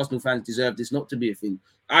ability. If Arsenal fans deserve this not to be a thing,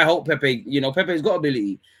 I hope Pepe's got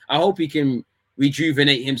ability. I hope he can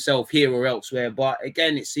rejuvenate himself here or elsewhere. But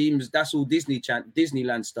again, it seems that's all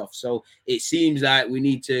Disneyland stuff. So it seems like we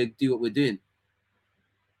need to do what we're doing.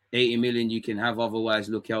 80 million you can have, otherwise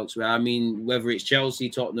look elsewhere. I mean, whether it's Chelsea,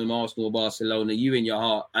 Tottenham, Arsenal, or Barcelona, you in your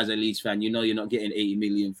heart as a Leeds fan, you know you're not getting 80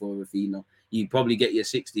 million for Raphinha. You probably get your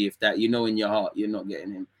 60 if that. You know in your heart you're not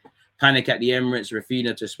getting him. Panic at the Emirates,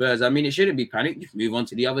 Raphinha to Spurs. I mean, it shouldn't be panic. Just move on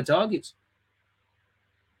to the other targets.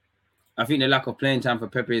 I think the lack of playing time for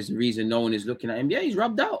Pepe is the reason no one is looking at him. Yeah, he's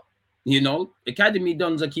rubbed out. You know, academy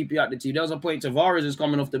dons are keep you at the team. There was a point Tavares is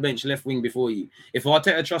coming off the bench left wing before you. If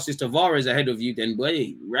Arteta trusts Tavares ahead of you, then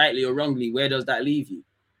boy, rightly or wrongly, where does that leave you?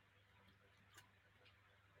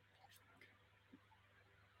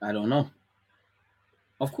 I don't know.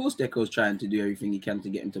 Of course, Deco's trying to do everything he can to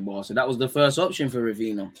get him to Barca. That was the first option for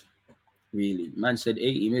Raphinha. Really, man said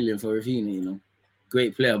 80 million for Raphinha. You know,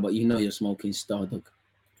 great player, but you know you're smoking Stardog,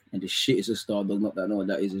 and the shit is a Stardog. Not that I know what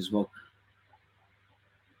that is as well.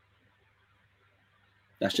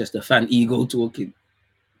 That's just a fan ego talking.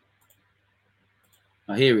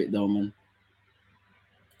 I hear it though, man.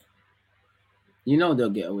 You know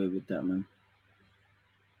they'll get away with that, man.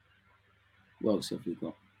 What else have we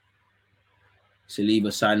got?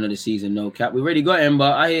 Saliba signing of the season, no cap. We already got him,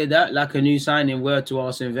 but I hear that. Like a new signing, word to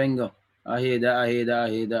Arsene Wenger. I hear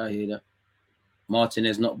that.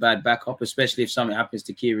 Martinez not bad backup, especially if something happens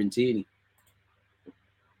to Kieran Tierney.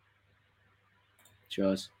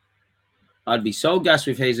 Trust. I'd be so gassed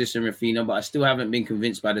with Jesus and Raphinha, but I still haven't been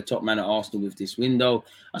convinced by the top man at Arsenal with this window.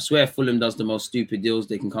 I swear Fulham does the most stupid deals.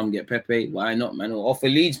 They can come get Pepe. Why not, man? Or offer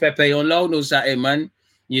Leeds Pepe on loan or something, man.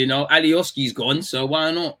 You know, Alioski's gone, so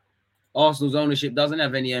why not? Arsenal's ownership doesn't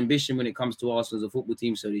have any ambition when it comes to Arsenal as a football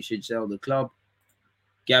team, so they should sell the club.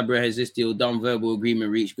 Gabriel has this deal done, verbal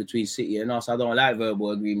agreement reached between City and us. I don't like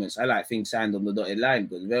verbal agreements. I like things signed on the dotted line,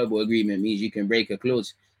 because verbal agreement means you can break a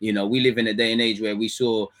clause. You know, we live in a day and age where we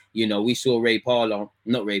saw Emmanuel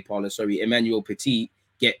Petit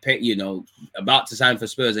get, about to sign for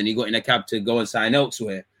Spurs, and he got in a cab to go and sign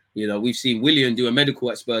elsewhere. You know, we've seen Willian do a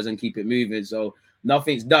medical at Spurs and keep it moving. So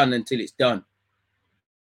nothing's done until it's done.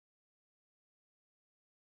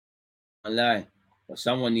 I lie, but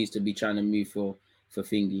someone needs to be trying to move for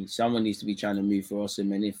Thingy. Someone needs to be trying to move for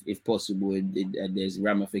Awesome, and if possible, there's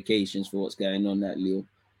ramifications for what's going on at Lille.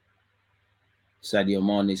 Sadio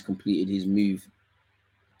Mane's completed his move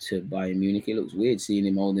to Bayern Munich. It looks weird seeing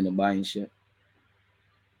him holding a Bayern shirt.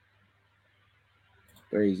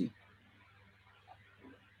 Crazy.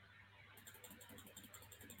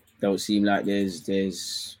 Don't seem like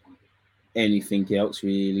there's anything else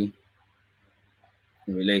really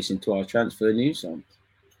in relation to our transfer news. So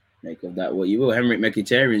make of that what you will. Henrik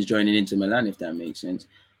Mkhitaryan's joining Inter Milan, if that makes sense.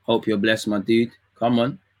 Hope you're blessed, my dude. Come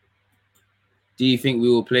on. Do you think we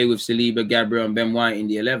will play with Saliba, Gabriel, and Ben White in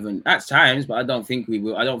the 11? At times, but I don't think we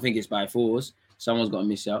will. I don't think it's by force. Someone's got to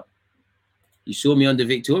miss out. You saw me on the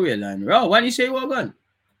Victoria line. Oh, why did you say well gone?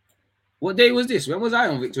 What day was this? When was I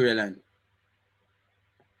on Victoria line?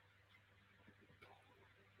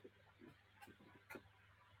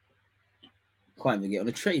 Can't even get on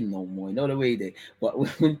a train no more. You know the way they. But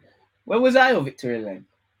when was I on Victoria line?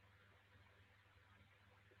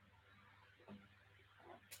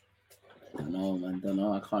 I don't know, man. Don't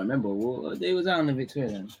know. I can't remember. What day was I on the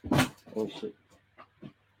Victoria line? Oh shit.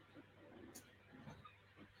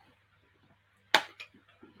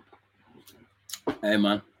 Hey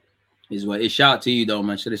man, is what it's shout to you though,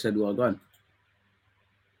 man. Should have said well gone.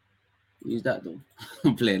 Who's that though?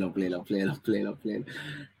 Play it.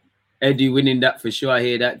 Eddie winning that for sure. I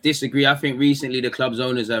hear that. Disagree. I think recently the club's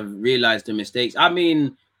owners have realized the mistakes. I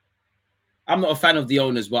mean, I'm not a fan of the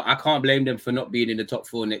owners, but I can't blame them for not being in the top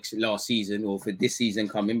four last season or for this season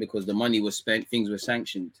coming, because the money was spent, things were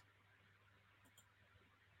sanctioned.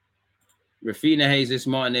 Raphinha, Jesus,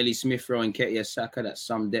 Martinelli, Smith Rowe, and Nketiah, Saka. That's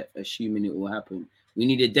some depth, assuming it will happen. We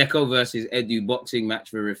need a Deco versus Edu boxing match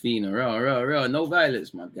for Raphinha. No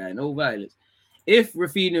violence, my guy. No violence. If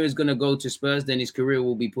Raphinha is going to go to Spurs, then his career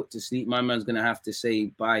will be put to sleep. My man's going to have to say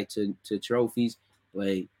bye to trophies.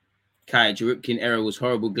 Wait, Kai Jarupkin era was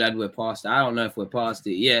horrible. Glad we're past it. I don't know if we're past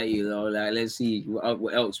it. Yeah, let's see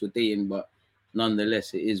what else we're doing. But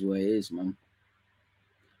nonetheless, it is what it is, man.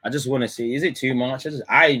 I just want to see, is it too much?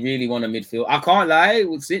 I really want a midfield. I can't lie.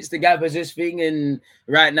 Since the gap is this thing, and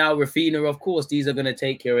right now, Raphinha, of course, these are going to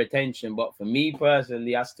take your attention. But for me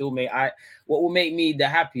personally, what will make me the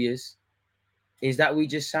happiest is that we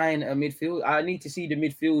just sign a midfield. I need to see the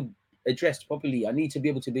midfield addressed properly. I need to be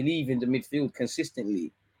able to believe in the midfield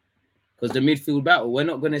consistently. Because the midfield battle, we're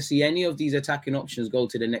not going to see any of these attacking options go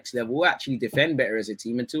to the next level. We'll actually defend better as a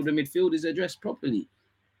team until the midfield is addressed properly.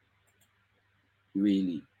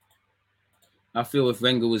 Really. I feel if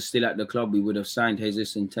Wenger was still at the club, we would have signed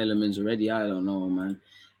Jesus and Telemans already. I don't know, man.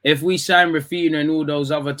 If we sign Raphinha and all those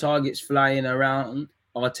other targets flying around,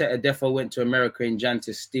 Arteta defo went to America in Jan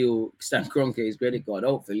to steal Stan Kroenke's credit card.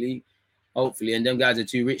 Hopefully. And them guys are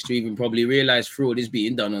too rich to even probably realize fraud is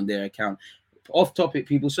being done on their account. Off topic,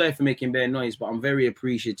 people, sorry for making bare noise, but I'm very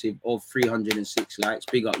appreciative of 306 likes.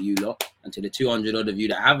 Big up you lot. And to the 200 odd of you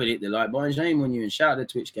that haven't hit the like button, shame on you. And shout out to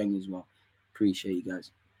Twitch gang as well. Appreciate you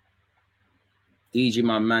guys. DG,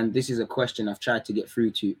 my man, this is a question I've tried to get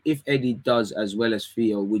through to. If Eddie does as well as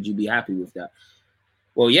Theo, would you be happy with that?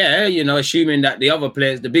 Well, yeah, you know, assuming that the other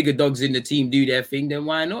players, the bigger dogs in the team, do their thing, then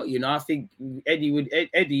why not? You know, I think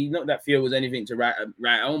Eddie, not that Theo was anything to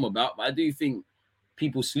write home about, but I do think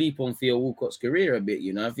people sleep on Theo Walcott's career a bit,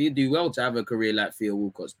 you know. If you do well to have a career like Theo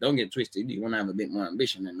Walcott's, don't get twisted, you want to have a bit more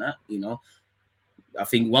ambition than that, you know. I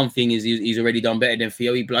think one thing is he's already done better than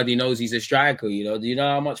Theo. He bloody knows he's a striker, you know. Do you know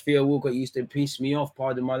how much Theo Walcott used to piss me off,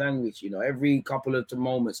 pardon my language, you know. Every couple of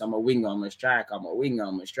moments, I'm a winger, I'm a striker, I'm a winger,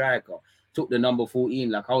 I'm a striker. Took the number 14.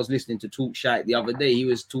 Like I was listening to Talk Shite the other day. He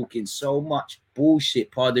was talking so much bullshit,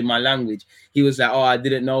 pardon my language. He was like, oh, I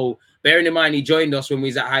didn't know. Bearing in mind, he joined us when we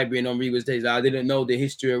was at Highbury and Henri was there. Like, I didn't know the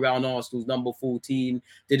history around Arsenal's number 14.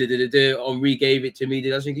 Henri gave it to me.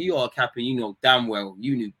 I was thinking, you are capping. You know damn well.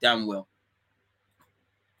 You knew damn well.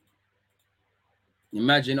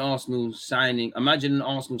 Imagine Arsenal signing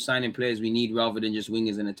players we need rather than just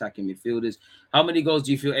wingers and attacking midfielders. How many goals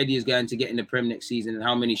do you feel Eddie is going to get in the Prem next season, and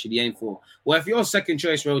how many should he aim for? Well, if you're a second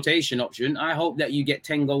choice rotation option, I hope that you get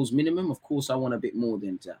 10 goals minimum. Of course, I want a bit more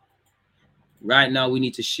than that. Right now, we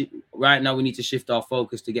need to shift our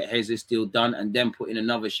focus to get Jesus deal done, and then put in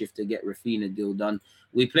another shift to get Raphinha deal done.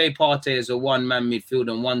 We play Partey as a one-man midfield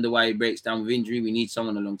and wonder why he breaks down with injury. We need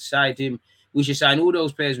someone alongside him. We should sign all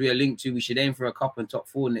those players we are linked to. We should aim for a cup and top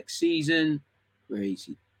 4 next season. Where is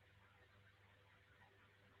he?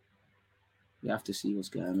 We have to see what's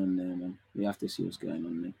going on there, man. We have to see what's going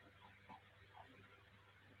on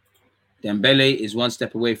there. Dembele is one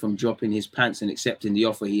step away from dropping his pants and accepting the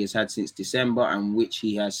offer he has had since December, and which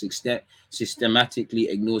he has systematically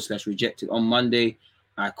ignored / rejected. On Monday,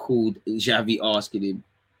 I called Xavi asking him,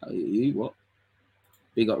 what?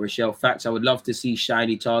 Big up Rochelle. Facts, I would love to see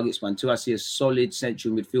shiny targets, but until I see a solid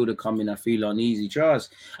central midfielder coming, I feel uneasy.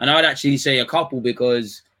 Trust. And I would actually say a couple,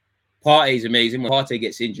 because Partey is amazing. When Partey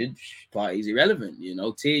gets injured, Partey is irrelevant. You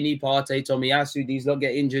know, Tierney, Partey, Tomiyasu, these lot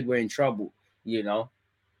get injured, we're in trouble. You know,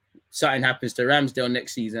 something happens to Ramsdale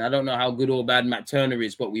next season. I don't know how good or bad Matt Turner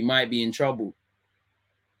is, but we might be in trouble.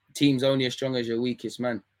 Team's only as strong as your weakest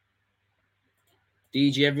man.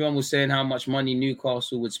 DG, everyone was saying how much money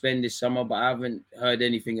Newcastle would spend this summer, but I haven't heard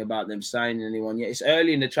anything about them signing anyone yet. It's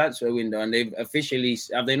early in the transfer window, and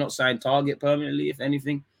have they not signed Target permanently, if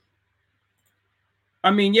anything?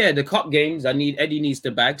 I mean, yeah, the cup games, Eddie needs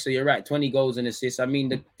to bag, so you're right, 20 goals and assists. I mean,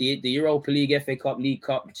 the Europa League, FA Cup, League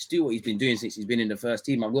Cup, just do what he's been doing since he's been in the first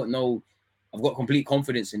team. I've got complete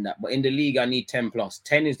confidence in that. But in the league, I need 10 plus.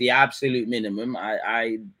 10 is the absolute minimum.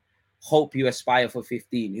 I hope you aspire for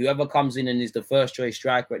 15. Whoever comes in and is the first choice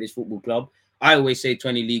striker at this football club, I always say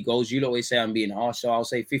 20 league goals. You'll always say I'm being harsh, so I'll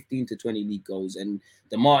say 15 to 20 league goals. And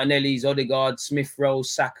the Martinellis, Odegaard, Smith Rowe,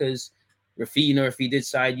 Sakas, Raphinha, if he did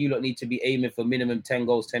side, you lot need to be aiming for minimum 10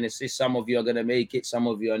 goals, 10 assists. Some of you are going to make it, some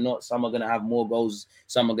of you are not. Some are going to have more goals,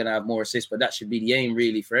 some are going to have more assists, but that should be the aim,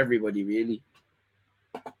 really, for everybody, really.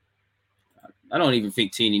 I don't even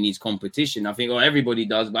think Tierney needs competition. I think everybody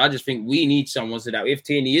does, but I just think we need someone so that if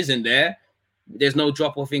Tierney isn't there, there's no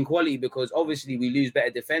drop-off in quality, because obviously we lose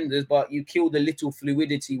better defenders, but you kill the little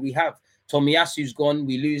fluidity we have. Tomiyasu's gone.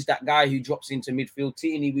 We lose that guy who drops into midfield.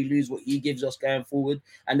 Tierney, we lose what he gives us going forward,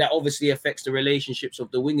 and that obviously affects the relationships of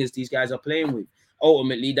the wingers these guys are playing with.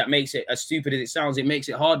 Ultimately, that makes it, as stupid as it sounds, it makes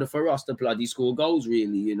it harder for us to bloody score goals,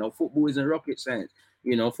 really. You know, football isn't rocket science.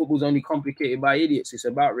 You know, football's only complicated by idiots. It's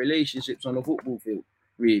about relationships on the football field,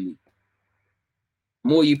 really. The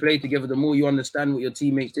more you play together, the more you understand what your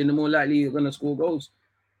teammates do, the more likely you're going to score goals.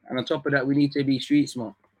 And on top of that, we need to be street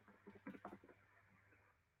smart.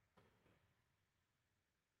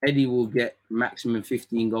 Eddie will get maximum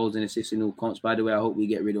 15 goals and assists in all comps. By the way, I hope we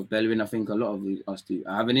get rid of Bellerin. I think a lot of us do.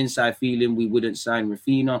 I have an inside feeling we wouldn't sign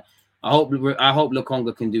Raphinha. I hope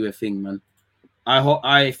Lokonga can do a thing, man.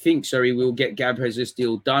 I think we'll get Gab Jesus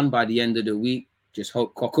deal done by the end of the week. Just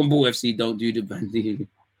hope Cock and Ball FC don't do the bandit.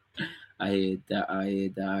 I hear that.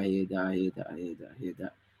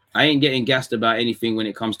 I ain't getting gassed about anything when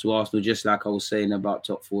it comes to Arsenal, just like I was saying about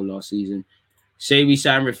top 4 last season. Say we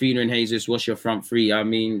sign Raphinha and Jesus, what's your front three? I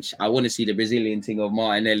mean, I want to see the Brazilian thing of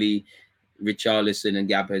Martinelli, Richarlison and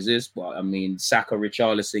Gab Jesus, but I mean, Saka,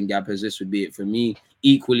 Richarlison, Gab Jesus would be it for me.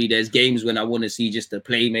 Equally, there's games when I want to see just the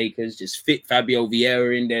playmakers, just fit Fabio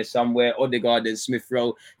Vieira in there somewhere, Odegaard and Smith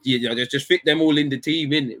Rowe, just fit them all in the team,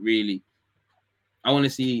 innit, really. I want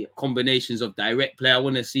to see combinations of direct play. I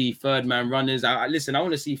want to see third man runners. I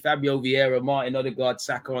want to see Fabio Vieira, Martin Odegaard,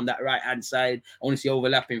 Saka on that right hand side. I want to see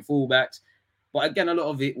overlapping fullbacks. But again, a lot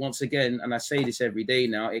of it, once again, and I say this every day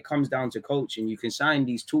now, it comes down to coaching. You can sign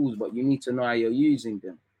these tools, but you need to know how you're using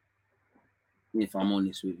them. If I'm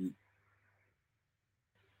honest with you,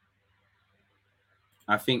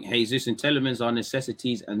 I think Jesus and Telemans are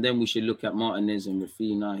necessities, and then we should look at Martinez and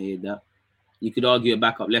Raphinha. I hear that. You could argue a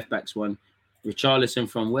backup left backs one. Richarlison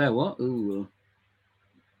from where? What? Ooh.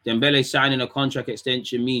 Dembele signing a contract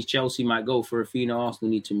extension means Chelsea might go for Raphinha.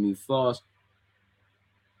 Arsenal need to move fast.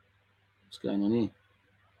 What's going on here?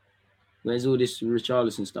 Where's all this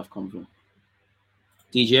Richarlison stuff come from?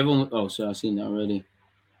 DJ, everyone. Oh, sorry, I've seen that already.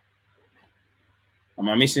 Am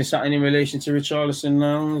I missing something in relation to Richarlison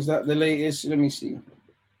now? Is that the latest? Let me see.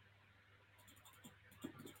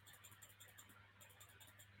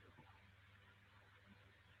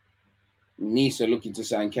 Nice are looking to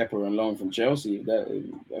sign Kepa on loan from Chelsea.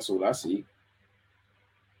 That's all I see.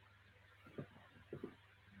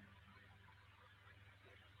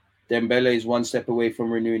 Dembele is one step away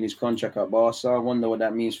from renewing his contract at Barca. I wonder what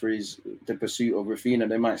that means for the pursuit of Raphinha.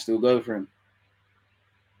 They might still go for him.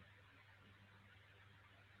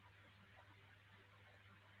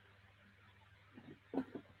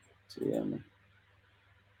 So yeah, man.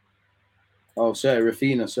 Oh, sorry,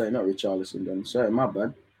 Raphinha. Sorry, not Richarlison then. Sorry, my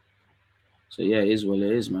bad. So yeah, it is what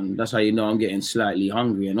it is, man. That's how you know I'm getting slightly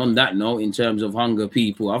hungry. And on that note, in terms of hunger,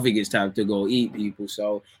 people, I think it's time to go eat, people.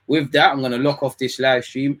 So with that, I'm going to lock off this live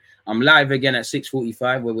stream. I'm live again at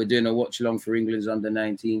 6:45 where we're doing a watch along for England's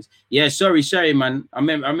under-19s. Yeah, sorry, man. I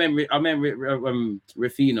meant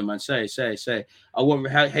Raphinha, man. Sorry. I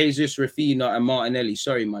want Jesus, Raphinha, and Martinelli.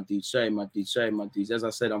 Sorry, my dude. As I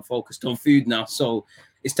said, I'm focused on food now, so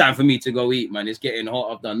it's time for me to go eat, man. It's getting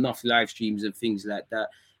hot. I've done enough live streams and things like that.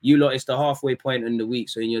 You lot, it's the halfway point in the week.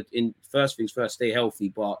 So in first things first, stay healthy.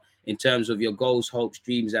 But in terms of your goals, hopes,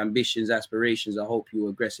 dreams, ambitions, aspirations, I hope you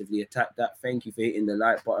aggressively attack that. Thank you for hitting the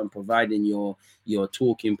like button, providing your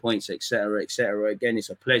talking points, etc. Again, it's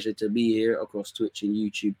a pleasure to be here across Twitch and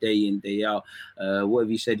YouTube day in, day out. What have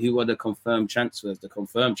you said? Who are the confirmed transfers? The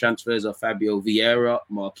confirmed transfers are Fabio Vieira,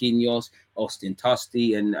 Marquinhos, Austin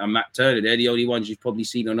Tusty, and Matt Turner. They're the only ones you've probably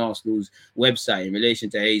seen on Arsenal's website in relation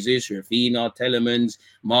to Jesus, Raphinha, Telemans,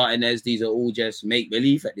 Martinez. These are all just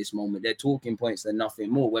make-believe at this moment. They're talking points and nothing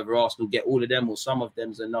more. Whether Arsenal get all of them or some of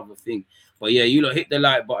them is another thing. But yeah, you lot hit the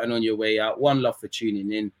like button on your way out. One love for tuning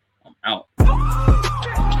in. I'm out.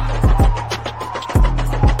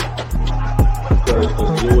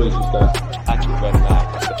 Because you always use that active red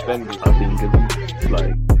light defending. I think it's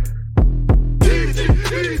like